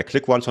see it. When I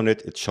click once on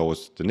it, it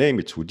shows the name.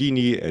 It's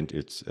Houdini, and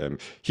it's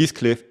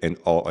Heathcliff, and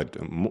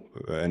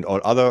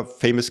all other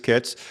famous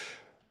cats.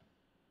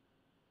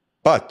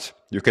 But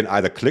you can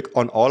either click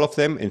on all of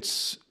them and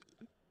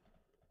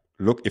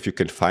look if you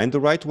can find the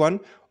right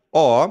one,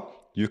 or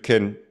you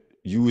can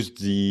use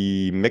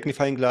the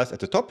magnifying glass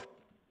at the top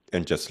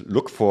and just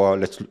look for,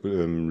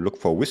 look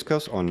for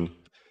Whiskers on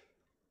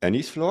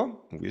Annie's floor.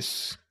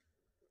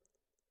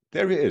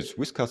 There he is,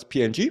 Whiskers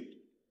PNG.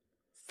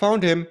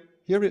 Found him.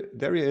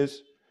 There he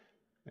is.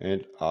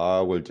 And I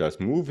will just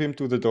move him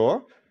to the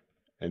door.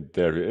 And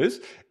there he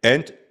is.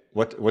 And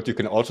what you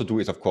can also do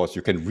is, of course,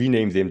 you can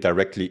rename them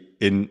directly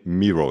in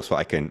Miro. So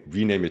I can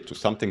rename it to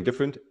something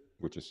different,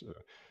 which is,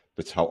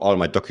 that's how all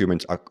my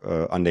documents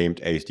are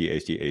named, ASD,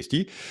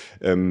 ASD,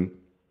 ASD.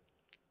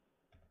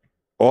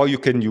 Or you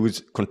can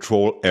use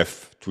Control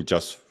F to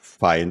just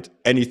find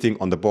anything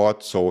on the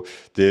board. So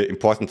the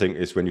important thing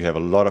is when you have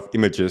a lot of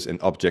images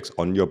and objects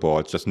on your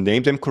board, just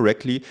name them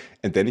correctly,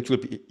 and then it will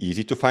be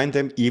easy to find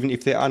them, even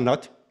if they are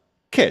not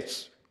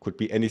cats. Could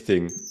be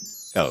anything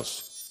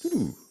else.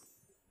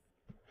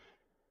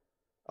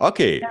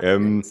 Okay,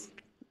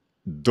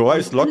 door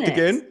is locked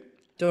again.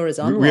 Door is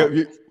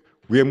unlocked.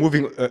 We are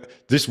moving.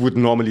 This would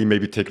normally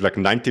maybe take like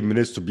 90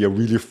 minutes to be a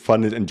really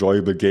fun and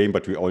enjoyable game,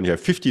 but we only have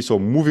 50, so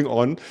moving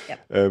on.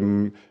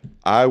 Yep.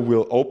 I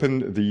will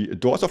open the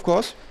doors, of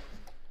course,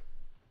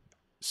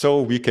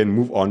 so we can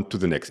move on to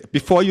the next.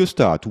 Before you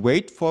start,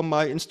 wait for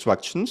my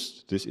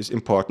instructions. This is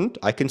important.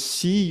 I can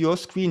see your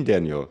screen,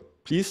 Daniel.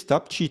 Please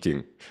stop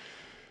cheating.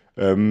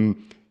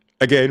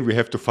 Again, we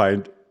have to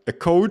find a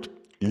code,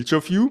 each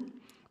of you,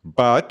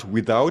 but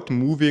without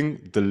moving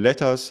the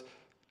letters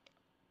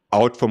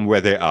out from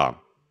where they are,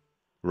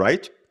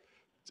 right?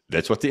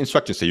 That's what the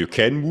instructions say. You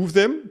can move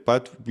them,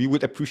 but we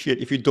would appreciate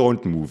if you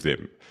don't move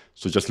them.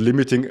 So just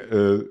limiting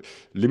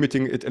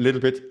it a little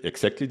bit.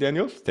 Exactly,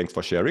 Daniel. Thanks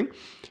for sharing.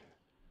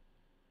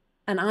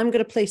 And I'm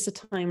going to place a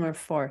timer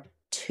for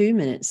 2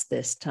 minutes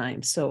this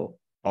time. So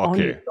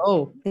okay.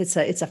 It's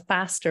a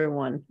faster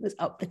one. Let's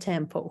up the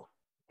tempo.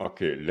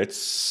 Okay, let's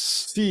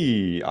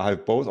see. I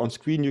have both on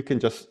screen. You can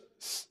just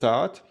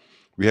start.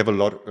 We have a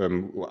lot.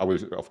 I will,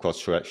 of course,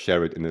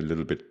 share it in a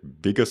little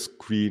bit bigger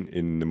screen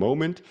in a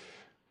moment.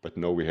 But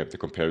now we have the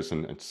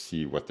comparison and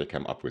see what they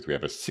come up with. We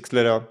have a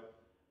 6-letter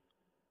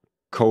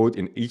code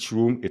in each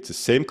room. It's the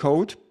same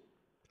code,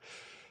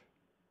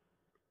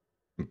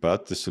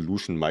 but the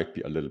solution might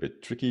be a little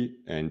bit tricky.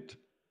 And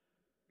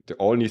the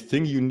only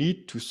thing you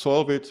need to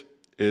solve it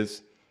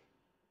is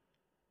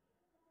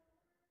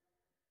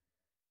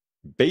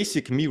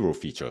basic Miro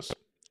features.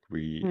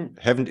 We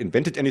haven't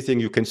invented anything.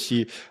 You can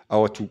see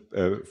our two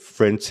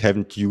friends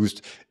haven't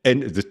used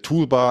the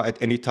toolbar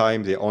at any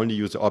time. They only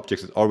use the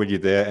objects that's already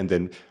there, and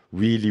then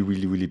really,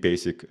 really, really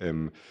basic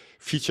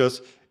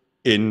features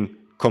in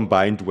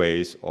combined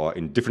ways or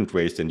in different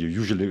ways than you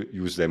usually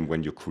use them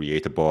when you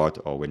create a board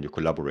or when you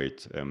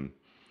collaborate.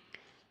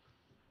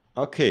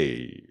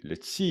 Okay,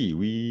 let's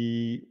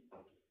see.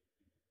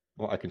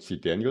 I can see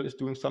Daniel is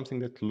doing something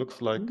that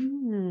looks like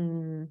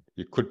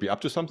he could be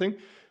up to something.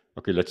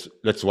 Okay,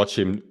 let's watch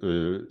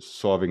him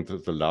solving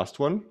the last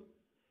one.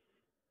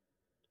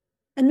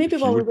 And maybe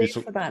while we wait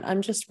for that,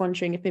 I'm just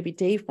wondering if maybe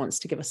Dave wants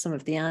to give us some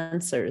of the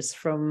answers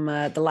from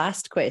the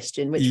last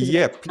question, which was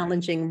about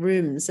challenging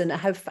rooms and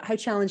how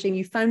challenging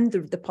you found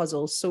the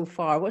puzzles so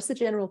far. What's the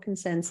general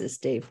consensus,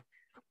 Dave?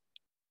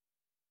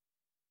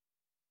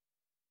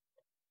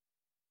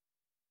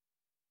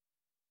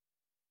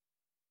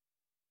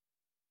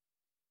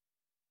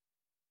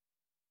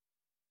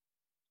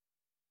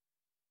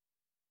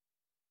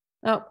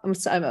 Oh,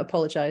 I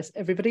apologize,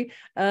 everybody.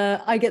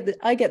 I get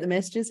the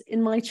messages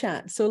in my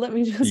chat, so let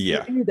me just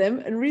review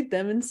them and read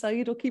them, and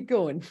Said will keep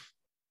going.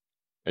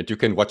 And you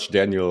can watch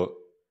Daniel.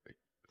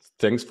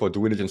 Thanks for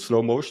doing it in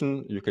slow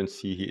motion. You can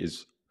see he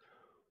is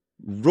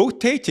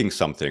rotating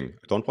something.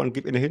 I don't want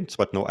to give any hints,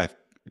 but no, I've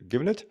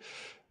given it.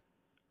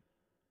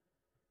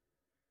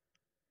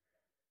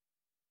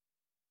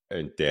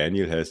 And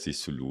Daniel has the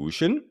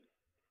solution.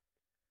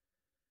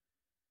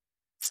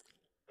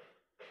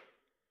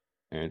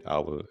 And I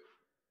will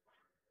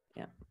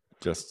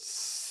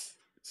just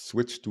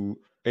switch to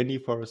any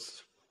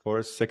for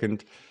a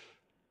second.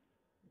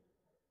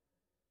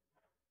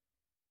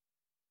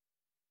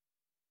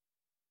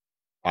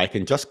 I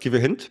can just give a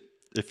hint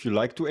if you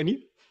like to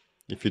any.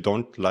 If you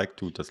don't like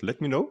to, just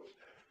let me know.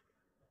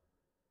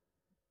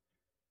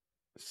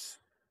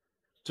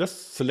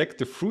 Just select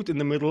the fruit in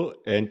the middle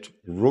and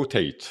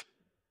rotate.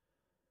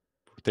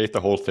 Rotate the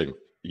whole thing.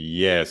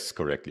 Yes,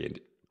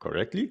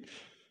 correctly.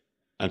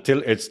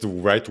 Until it's the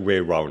right way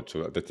around,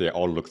 so that they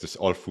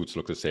all fruits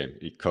look the same.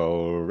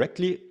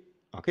 Correctly.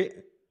 Okay.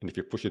 And if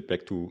you push it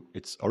back to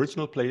its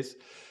original place,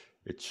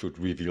 it should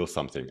reveal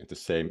something. And the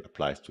same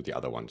applies to the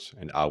other ones.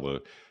 And I will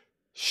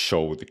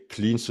show the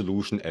clean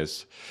solution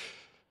as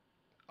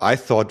I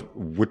thought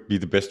would be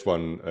the best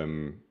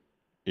one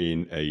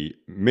in a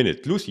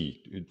minute.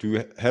 Lucy, do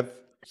you have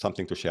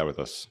something to share with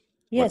us?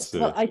 Yes,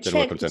 well, I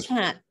checked the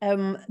chat.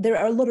 There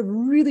are a lot of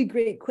really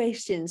great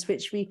questions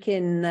which we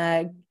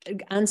can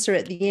answer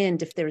at the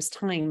end if there is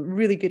time.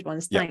 Really good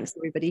ones. Thanks,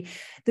 everybody.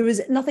 There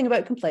was nothing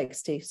about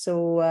complexity,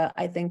 so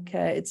I think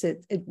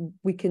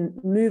we can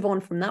move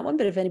on from that one.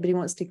 But if anybody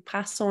wants to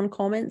pass on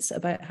comments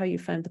about how you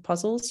found the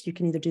puzzles, you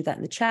can either do that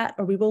in the chat,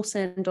 or we will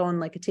send on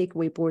like a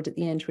takeaway board at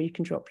the end where you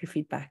can drop your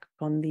feedback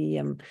on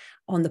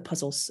the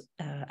puzzles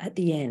at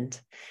the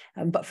end.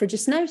 But for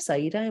just now,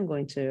 Said, I'm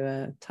going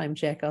to time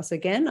check us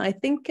again. I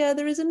think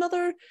there's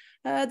another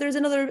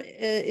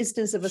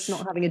instance of us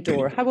not having a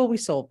door. How will we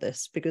solve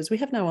this? Because we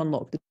have now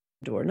unlocked the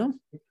door, no?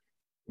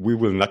 We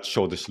will not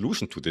show the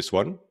solution to this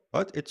one,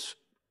 but it's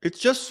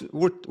just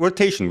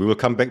rotation. We will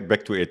come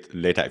back to it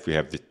later if we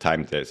have the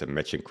time. There's a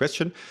matching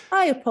question.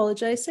 I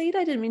apologize, Said.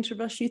 I didn't mean to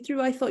rush you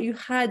through. I thought you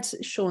had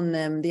shown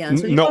them the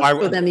answer. No, I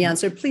showed them the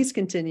answer. Please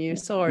continue.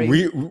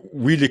 Sorry.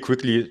 Really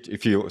quickly,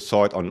 if you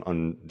saw it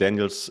on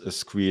Daniel's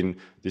screen,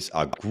 these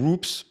are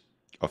groups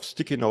of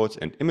sticky notes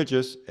and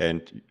images.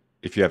 And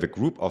if you have a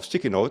group of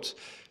sticky notes,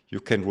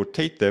 you can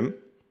rotate them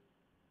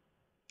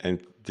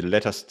and the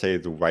letters stay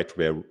the right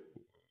way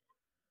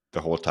the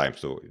whole time,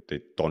 so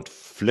they don't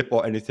flip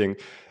or anything.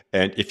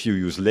 And if you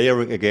use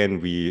layering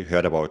again, we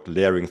heard about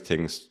layering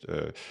things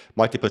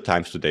multiple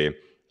times today.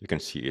 You can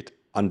see it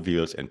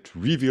unveils and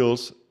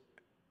reveals.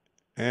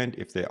 And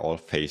if they all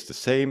face the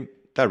same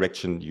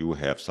direction, you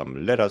have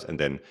some letters, and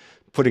then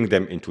putting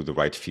them into the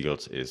right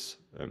fields is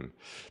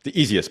the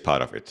easiest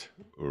part of it,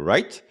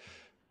 right?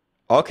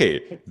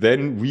 Okay,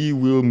 then we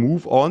will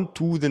move on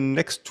to the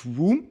next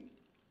room.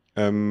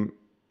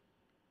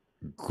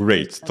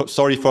 Great.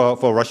 Sorry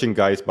for rushing,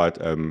 guys, but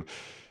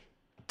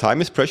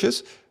time is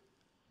precious.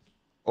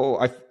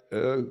 Oh,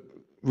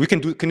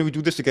 can we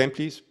do this again,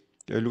 please,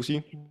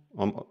 Lucy?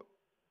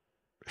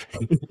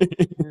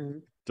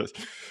 Just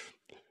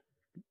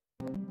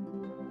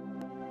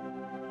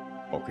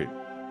okay.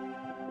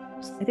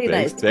 I think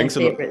that is my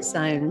favorite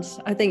sound.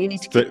 I think you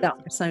need to keep that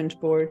on the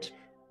soundboard.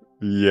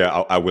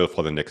 Yeah, I will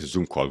for the next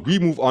Zoom call. We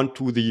move on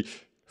to the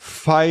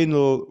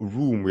final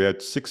room. We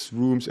had 6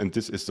 rooms, and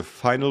this is the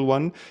final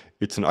one.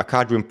 It's an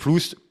arcade room.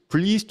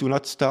 Please do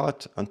not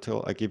start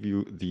until I give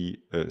you the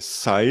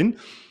sign.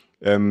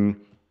 And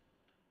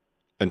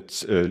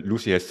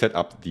Lucy has set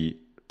up the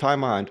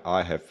timer, and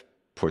I have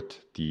put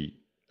the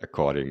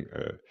according.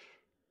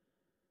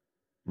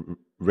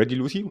 Ready,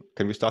 Lucy?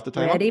 Can we start the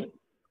timer? Ready,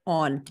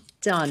 on,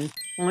 done.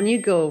 On you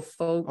go,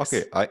 folks.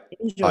 Okay, I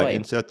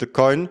insert the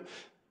coin.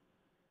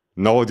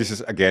 Now this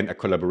is again a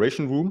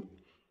collaboration room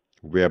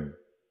where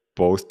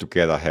both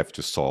together have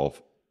to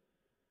solve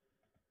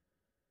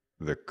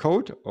the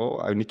code. Oh,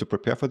 I need to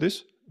prepare for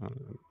this.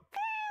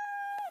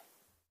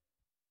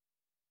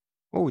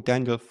 Oh,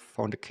 Daniel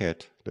found a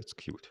cat. That's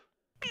cute.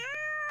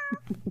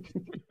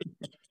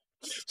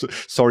 So,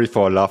 sorry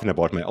for laughing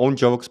about my own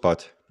jokes,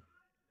 but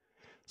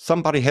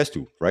somebody has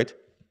to, right?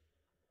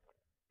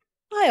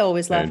 I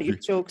always laugh at your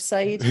jokes,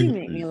 Said. You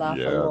make me laugh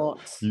a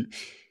lot.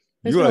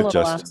 There's been a lot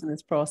of laughs in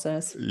this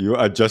process. You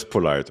are just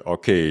polite.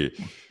 Okay.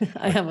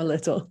 I am a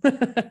little.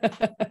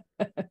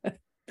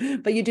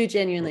 But you do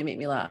genuinely make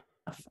me laugh.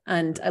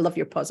 And I love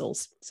your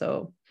puzzles.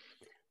 So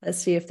let's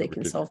see if they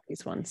can solve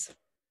these ones.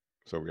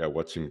 So we are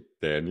watching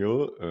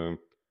Daniel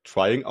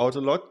trying out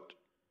a lot.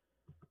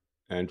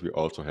 And we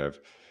also have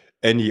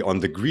Annie on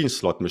the green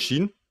slot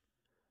machine.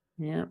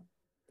 Yeah.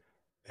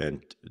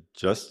 And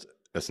just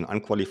as an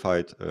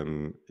unqualified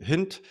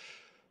hint,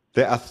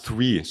 there are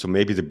 3. So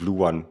maybe the blue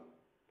one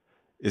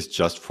is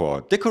just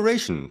for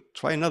decoration.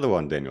 Try another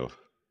one, Daniel.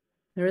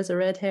 There is a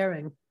red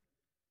herring.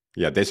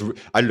 Yeah,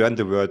 I learned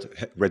the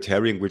word red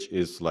herring, which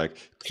is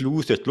like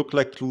clues that look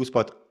like clues,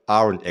 but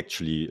aren't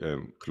actually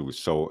clues.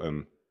 So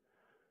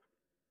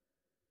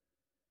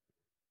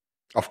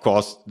of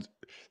course,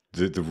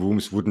 the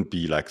rooms wouldn't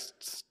be like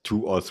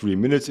 2 or 3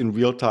 minutes in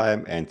real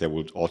time, and there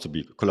would also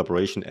be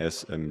collaboration,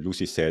 as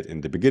Lucy said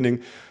in the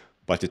beginning,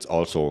 but it's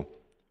also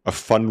a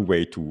fun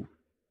way to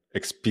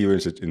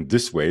experience it in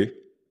this way,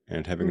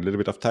 and having a little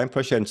bit of time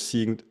pressure and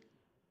seeing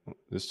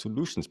the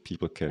solutions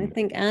people can. I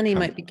think Annie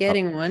might be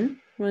getting one.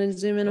 Want to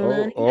zoom in on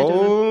Annie?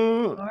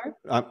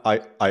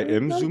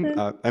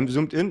 I'm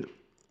zoomed in.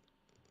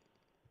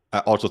 I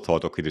also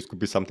thought, okay, this could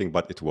be something,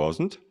 but it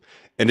wasn't.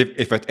 And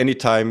if at any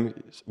time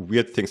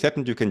weird things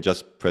happen, you can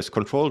just press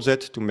Control Z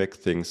to make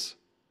things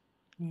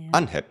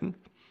unhappen.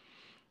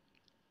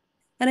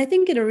 And I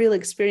think in a real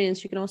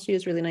experience, you can also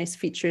use really nice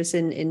features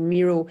in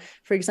Miro.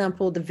 For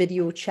example, the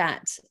video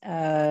chat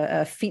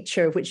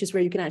feature, which is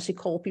where you can actually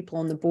call people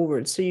on the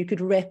board. So you could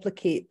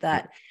replicate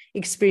that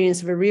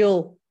experience of a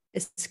real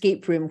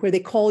escape room where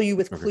they call you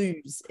with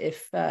clues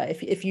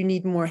if you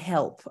need more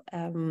help.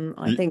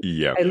 I think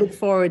I look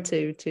forward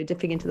to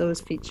dipping into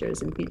those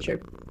features in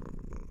future.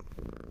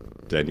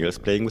 Daniel's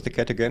playing with the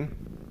cat again.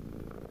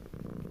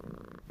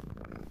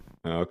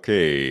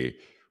 Okay,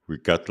 we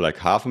got like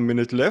half a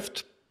minute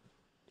left.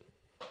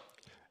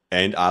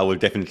 And I will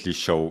definitely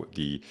show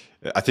the,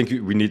 I think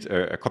we need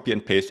a copy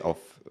and paste of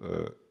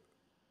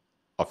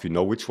you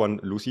know which one,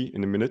 Lucy,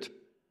 in a minute.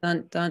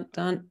 Done.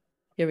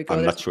 Here we go.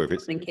 I'm not sure if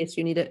it's... in case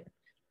you need it.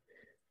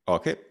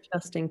 Okay.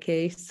 Just in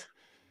case.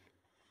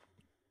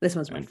 This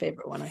one's my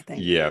favorite one, I think.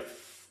 Yeah,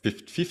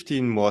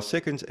 15 more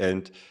seconds.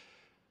 And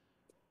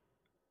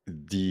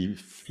the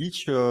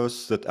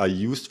features that are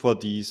used for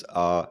these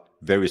are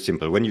very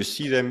simple. When you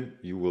see them,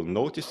 you will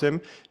notice them.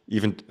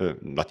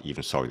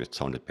 Sorry, that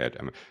sounded bad.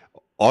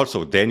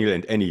 Also, Daniel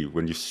and Annie,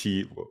 when you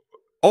see,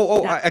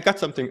 I got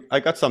something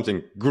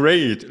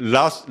great.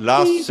 Last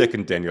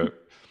second, Daniel.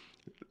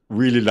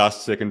 Really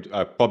last second.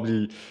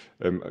 Probably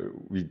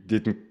we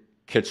didn't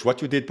catch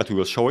what you did, but we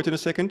will show it in a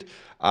second.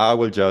 I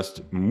will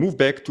just move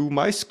back to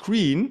my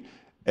screen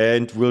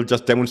and we'll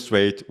just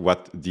demonstrate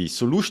what the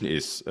solution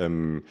is.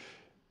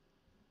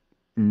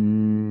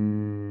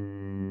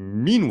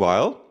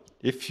 Meanwhile,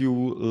 if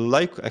you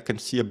like, I can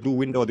see a blue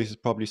window. This is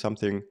probably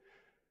something.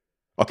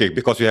 Okay,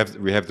 because we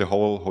have the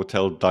whole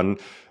hotel done.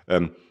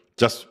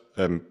 Just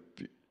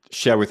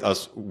share with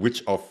us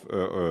which of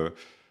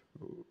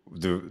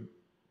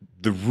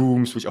the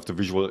rooms, which of the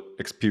visual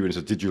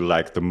experiences did you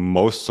like the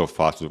most so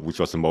far? So which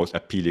was the most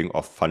appealing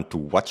or fun to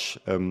watch?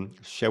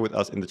 Share with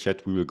us in the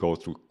chat. We will go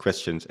through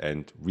questions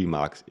and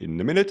remarks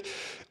in a minute.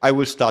 I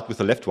will start with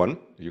the left one.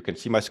 You can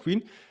see my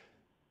screen.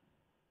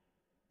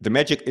 The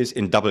magic is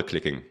in double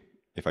clicking.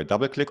 If I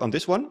double click on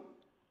this one,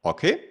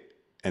 okay.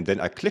 And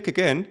then I click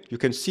again, you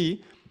can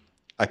see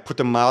I put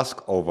a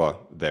mask over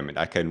them and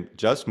I can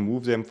just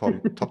move them from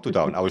top to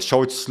down. I will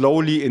show it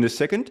slowly in a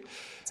second.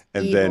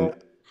 And then,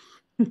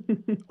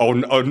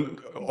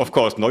 of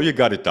course, now you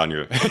got it,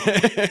 Daniel.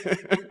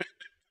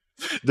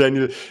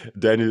 Daniel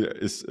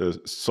is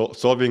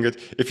solving it.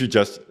 If you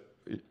just,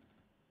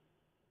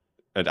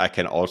 and I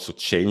can also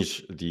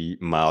change the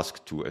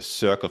mask to a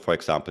circle, for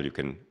example. You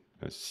can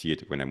see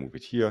it when I move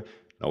it here.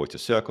 Now it's a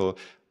circle.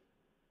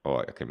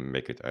 Or I can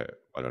make it, I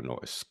don't know,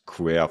 a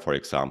square, for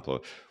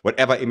example.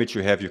 Whatever image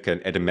you have, you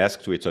can add a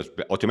mask to it. So it's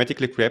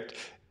automatically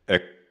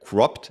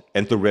cropped,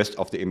 and the rest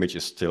of the image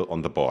is still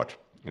on the board.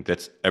 And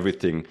that's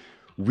everything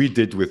we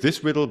did with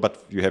this riddle,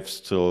 but you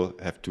still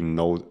have to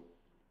know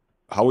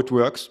how it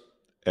works.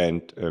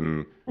 And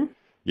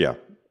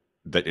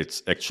that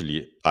it's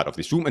actually part of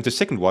this room. And the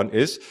second one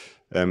is,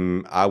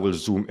 I will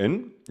zoom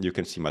in. You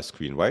can see my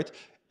screen, right?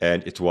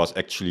 And it was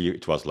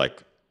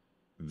like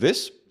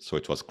this. So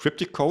it was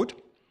cryptic code.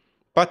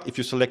 But if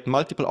you select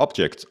multiple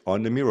objects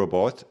on the Miro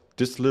board,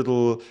 this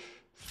little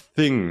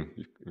thing,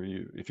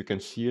 if you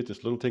can see it,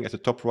 this little thing at the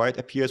top right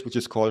appears, which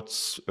is called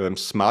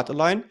Smart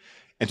Align.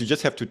 And you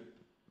just have to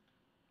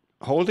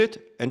hold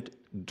it and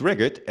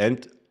drag it,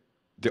 and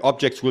the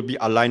objects will be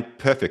aligned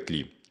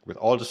perfectly with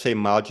all the same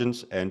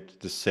margins and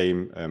the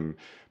same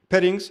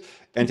paddings.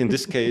 And in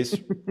this case,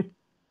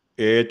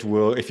 it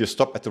will, if you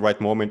stop at the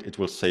right moment, it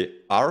will say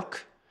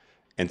arc,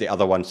 and the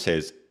other one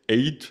says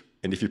aid.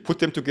 And if you put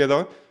them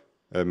together,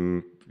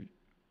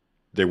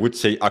 they would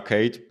say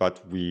arcade,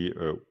 but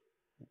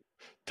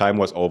time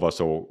was over,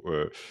 so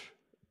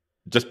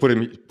just put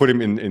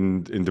him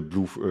in the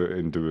blue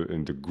in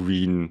the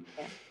green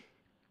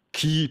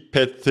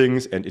keypad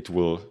things, and it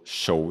will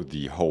show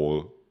the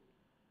whole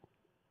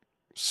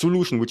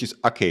solution, which is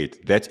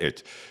arcade. That's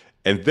it.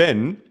 And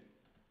then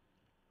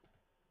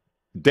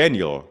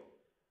Daniel,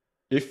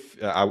 if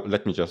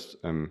let me just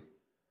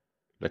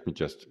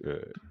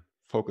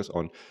focus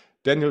on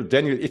Daniel,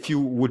 if you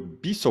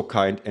would be so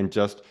kind and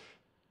just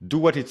do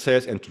what it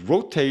says and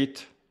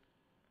rotate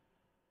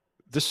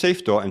the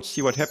safe door and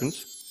see what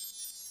happens.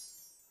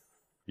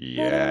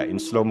 Yeah, in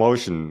slow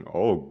motion.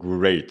 Oh,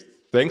 great.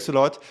 Thanks a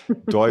lot.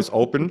 Door is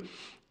open,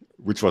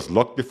 which was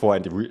locked before.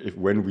 And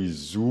when we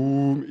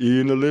zoom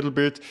in a little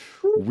bit,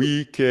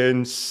 we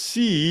can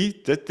see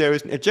that there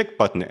is an eject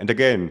button. And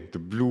again, the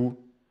blue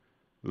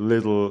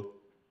little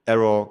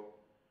error.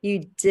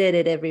 You did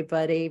it,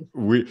 everybody.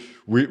 We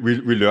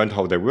learned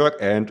how they work,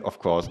 and of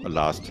course, a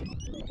last.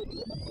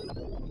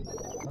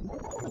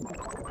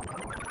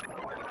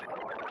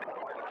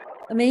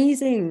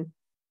 Amazing.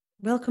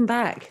 Welcome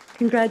back.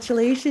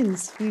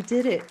 Congratulations. You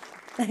did it.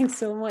 Thanks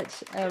so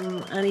much,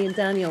 Annie and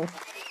Daniel.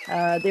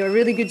 They were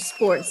really good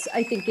sports.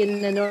 I think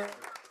in a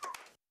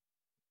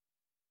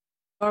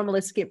normal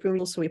escape room,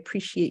 also we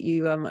appreciate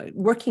you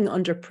working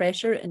under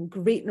pressure, and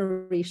great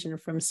narration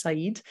from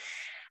Said.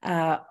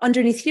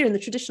 Underneath here, in the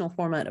traditional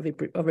format of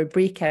a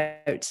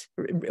breakout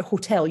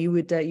hotel, you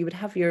would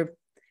have your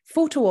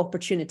photo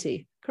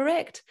opportunity,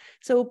 correct?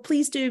 So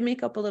please do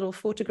make up a little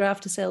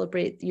photograph to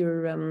celebrate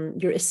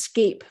your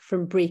escape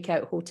from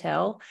breakout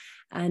hotel.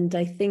 And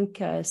I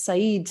think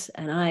Said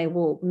and I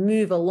will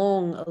move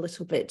along a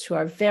little bit to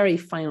our very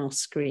final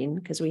screen,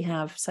 because we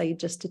have, Said,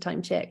 just to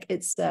time check,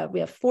 it's we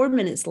have 4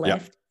 minutes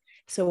left. Yep.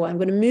 So I'm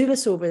going to move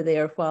us over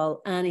there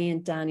while Annie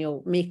and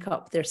Daniel make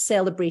up their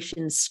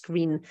celebration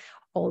screen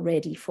all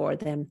ready for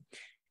them.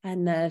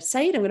 And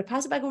Said, I'm going to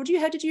pass it back over to you.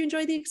 How did you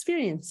enjoy the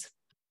experience?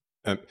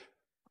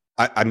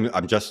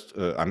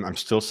 I'm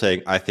still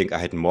saying I think I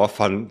had more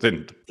fun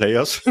than the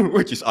players,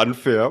 which is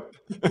unfair.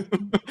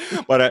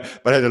 but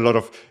I had a lot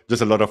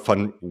of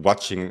fun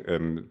watching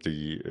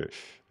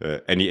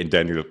Annie and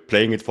Daniel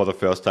playing it for the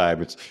first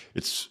time.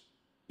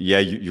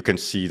 You can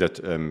see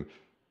that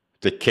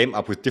they came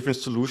up with different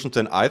solutions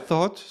than I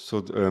thought.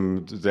 So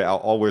there are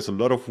always a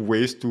lot of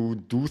ways to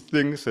do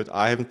things that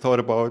I haven't thought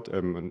about.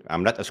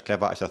 I'm not as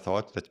clever as I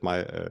thought. That's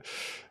my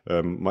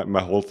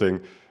whole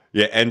thing.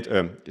 Yeah, and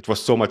it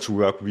was so much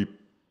work. We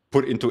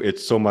put into it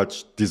so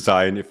much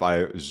design. If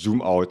I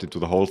zoom out into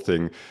the whole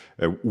thing,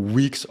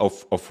 weeks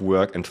of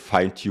work and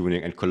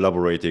fine-tuning and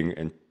collaborating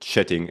and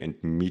chatting and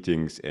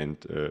meetings and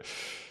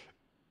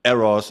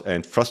errors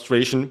and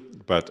frustration.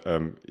 But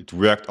it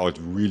worked out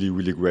really,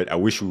 really great. I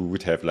wish we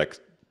would have like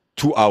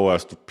 2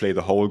 hours to play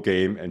the whole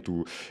game and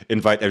to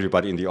invite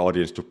everybody in the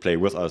audience to play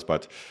with us.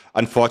 But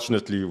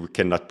unfortunately, we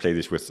cannot play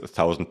this with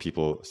 1,000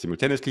 people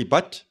simultaneously.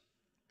 But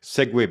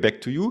segue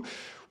back to you.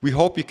 We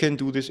hope we can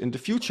do this in the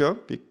future,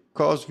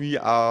 because we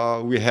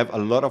have a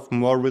lot of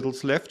more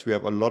riddles left. We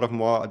have a lot of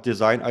more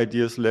design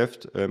ideas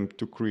left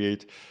to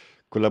create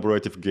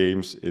collaborative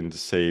games in the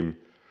same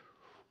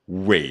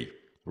way.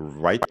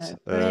 Right,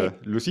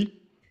 Lucy?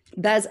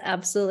 That's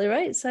absolutely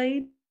right,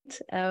 Said.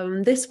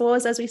 This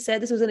was, as we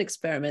said, this was an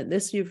experiment.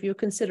 This, you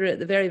consider it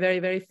the very, very,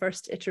 very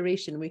first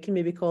iteration. We can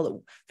maybe call it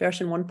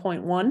version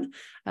 1.1.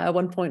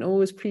 1.0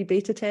 was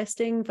pre-beta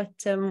testing, but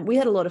we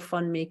had a lot of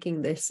fun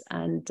making this,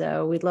 and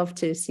we'd love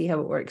to see how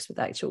it works with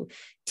actual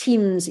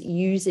teams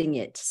using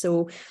it.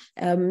 So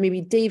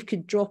maybe Dave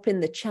could drop in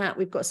the chat.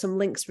 We've got some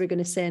links we're going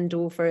to send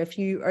over. If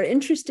you are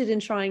interested in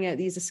trying out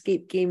these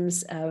escape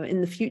games in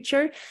the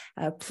future,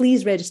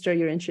 please register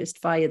your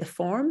interest via the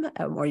form,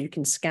 or you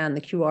can scan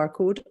the QR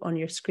code on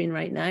your screen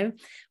right now.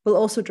 We'll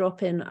also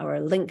drop in our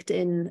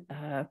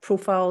LinkedIn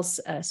profiles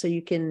so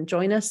you can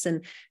join us.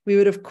 And we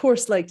would, of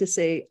course, like to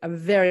say a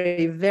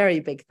very, very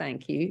big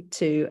thank you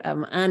to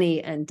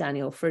Annie and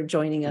Daniel for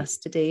joining us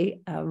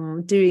today,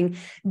 doing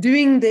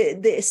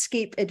the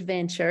escape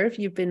adventure.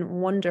 You've been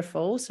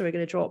wonderful. So we're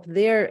going to drop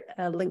their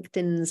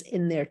LinkedIns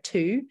in there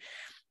too.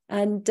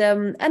 And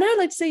I'd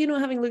like to say,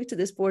 having looked at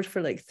this board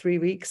for like 3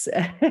 weeks,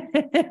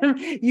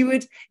 you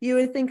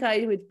would think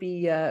I would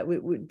be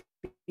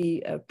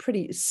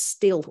pretty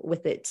still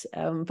with it,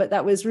 but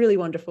that was really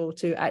wonderful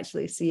to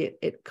actually see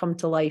it come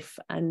to life.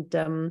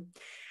 And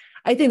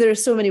I think there are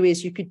so many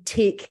ways you could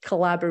take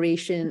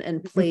collaboration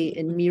and play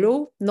in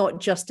Miro, not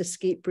just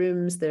escape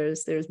rooms.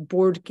 There's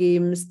board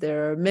games.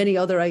 There are many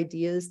other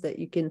ideas that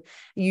you can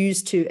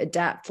use to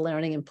adapt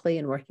learning and play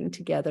and working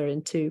together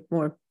into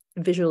more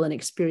visual and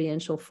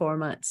experiential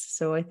formats.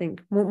 So I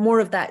think more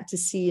of that to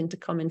see and to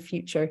come in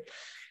future.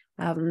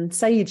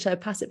 Said, shall I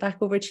pass it back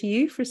over to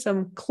you for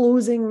some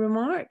closing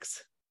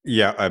remarks?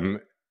 Yeah,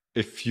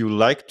 if you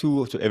like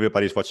to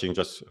everybody's watching,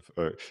 just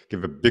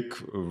give a big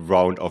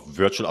round of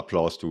virtual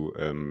applause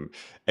to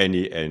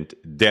Annie and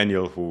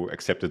Daniel, who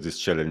accepted this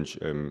challenge.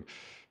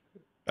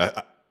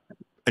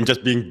 And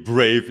just being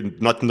brave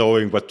and not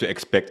knowing what to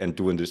expect and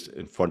doing this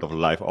in front of a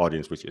live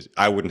audience, which is,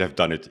 I wouldn't have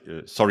done it.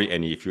 Sorry,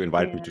 Annie, if you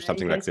invited me to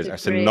something like this. I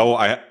said, no,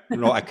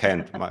 I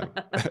can't. I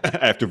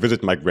have to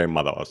visit my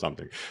grandmother or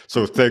something.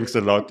 So thanks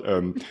a lot.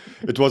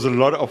 It was a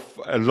lot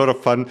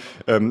of fun.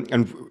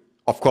 And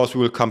of course,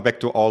 we will come back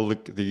to all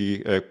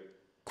the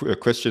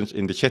questions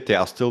in the chat. They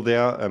are still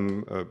there.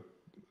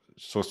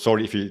 So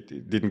sorry if you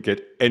didn't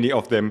get any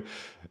of them,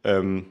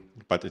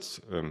 but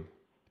it's...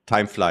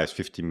 time flies.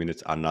 15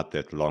 minutes are not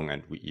that long,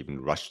 and we even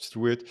rushed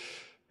through it.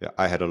 Yeah,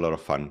 I had a lot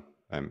of fun,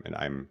 and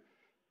I'm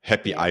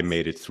happy I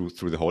made it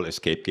through the whole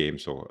escape game.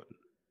 So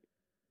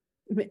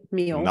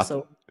me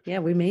also.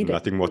 We made it.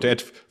 Nothing more to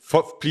add.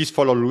 Please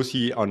follow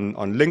Lucy on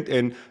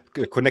LinkedIn.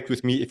 Connect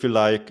with me if you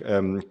like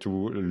to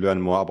learn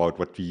more about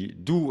what we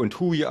do and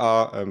who we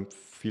are.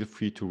 Feel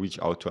free to reach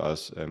out to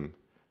us.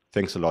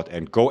 thanks a lot.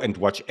 And go and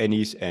watch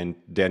Annie's and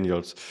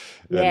Daniel's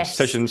Yes.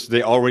 sessions.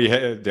 They already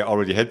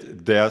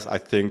had theirs, I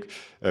think.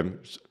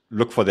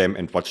 Look for them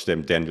and watch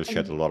them. Daniel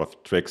shared a lot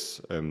of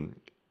tricks.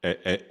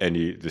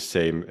 Annie, the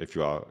same. If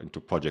you are into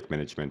project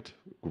management,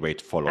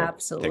 great follow.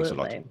 Absolutely. Thanks a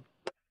lot.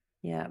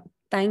 Yeah.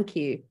 Thank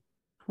you.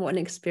 What an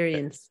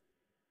experience.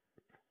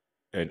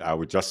 And I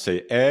would just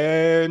say,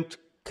 and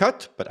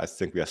cut, but I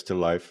think we are still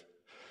live.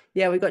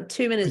 Yeah, we got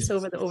 2 minutes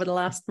over the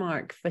last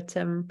mark, but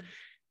I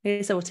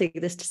guess I will take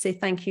this to say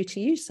thank you to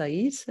you,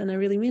 Said, and I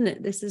really mean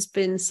it. This has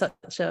been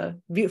such a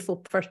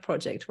beautiful first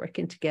project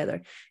working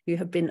together. You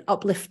have been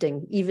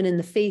uplifting, even in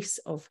the face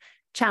of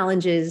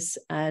challenges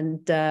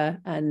and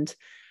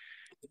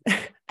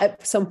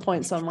at some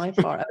points on my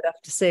part, I would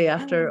have to say,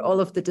 after all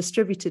of the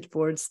distributed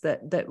boards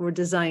that were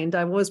designed,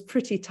 I was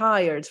pretty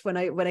tired when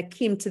I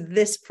came to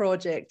this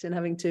project and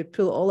having to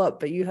pull it all up,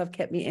 but you have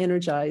kept me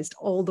energized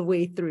all the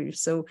way through.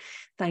 So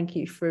thank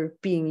you for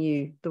being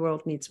you. The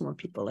world needs more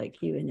people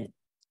like you in it.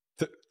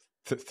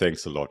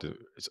 Thanks a lot.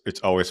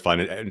 It's always fun.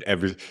 And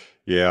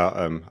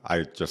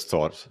I just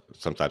thought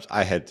sometimes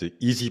I had the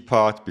easy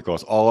part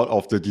because all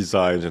of the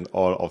designs and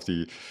all of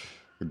the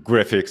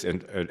graphics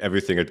and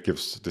everything that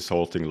gives this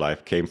whole thing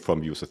life came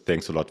from you. So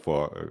thanks a lot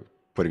for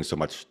putting so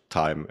much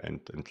time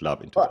and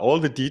love into all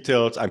the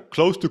details. I'm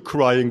close to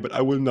crying, but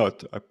I will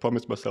not. I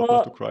promise myself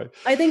not to cry.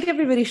 I think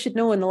everybody should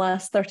know in the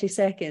last 30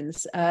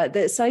 seconds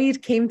that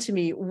Said came to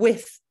me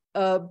with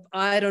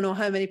I don't know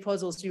how many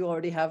puzzles you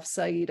already have,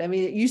 Said. I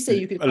mean, you say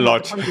you could come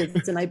up with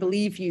hundreds, and I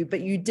believe you,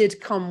 but you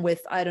did come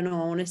with, I don't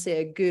know, I want to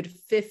say a good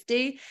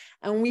 50,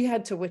 and we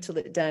had to whittle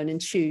it down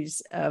and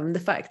choose.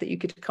 The fact that you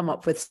could come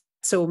up with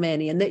so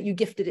many and that you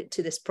gifted it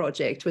to this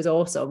project was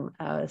awesome.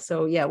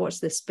 So yeah,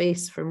 watch this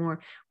space for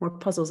more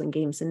puzzles and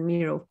games in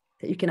Miro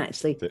that you can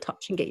actually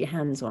touch and get your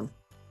hands on.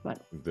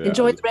 But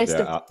enjoy the rest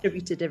of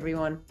Distributed,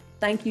 everyone.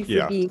 Thank you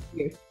for being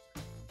here.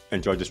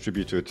 Enjoy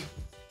Distributed.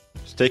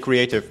 Stay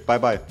creative.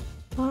 Bye-bye.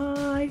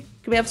 Bye.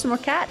 Can we have some more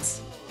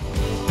cats?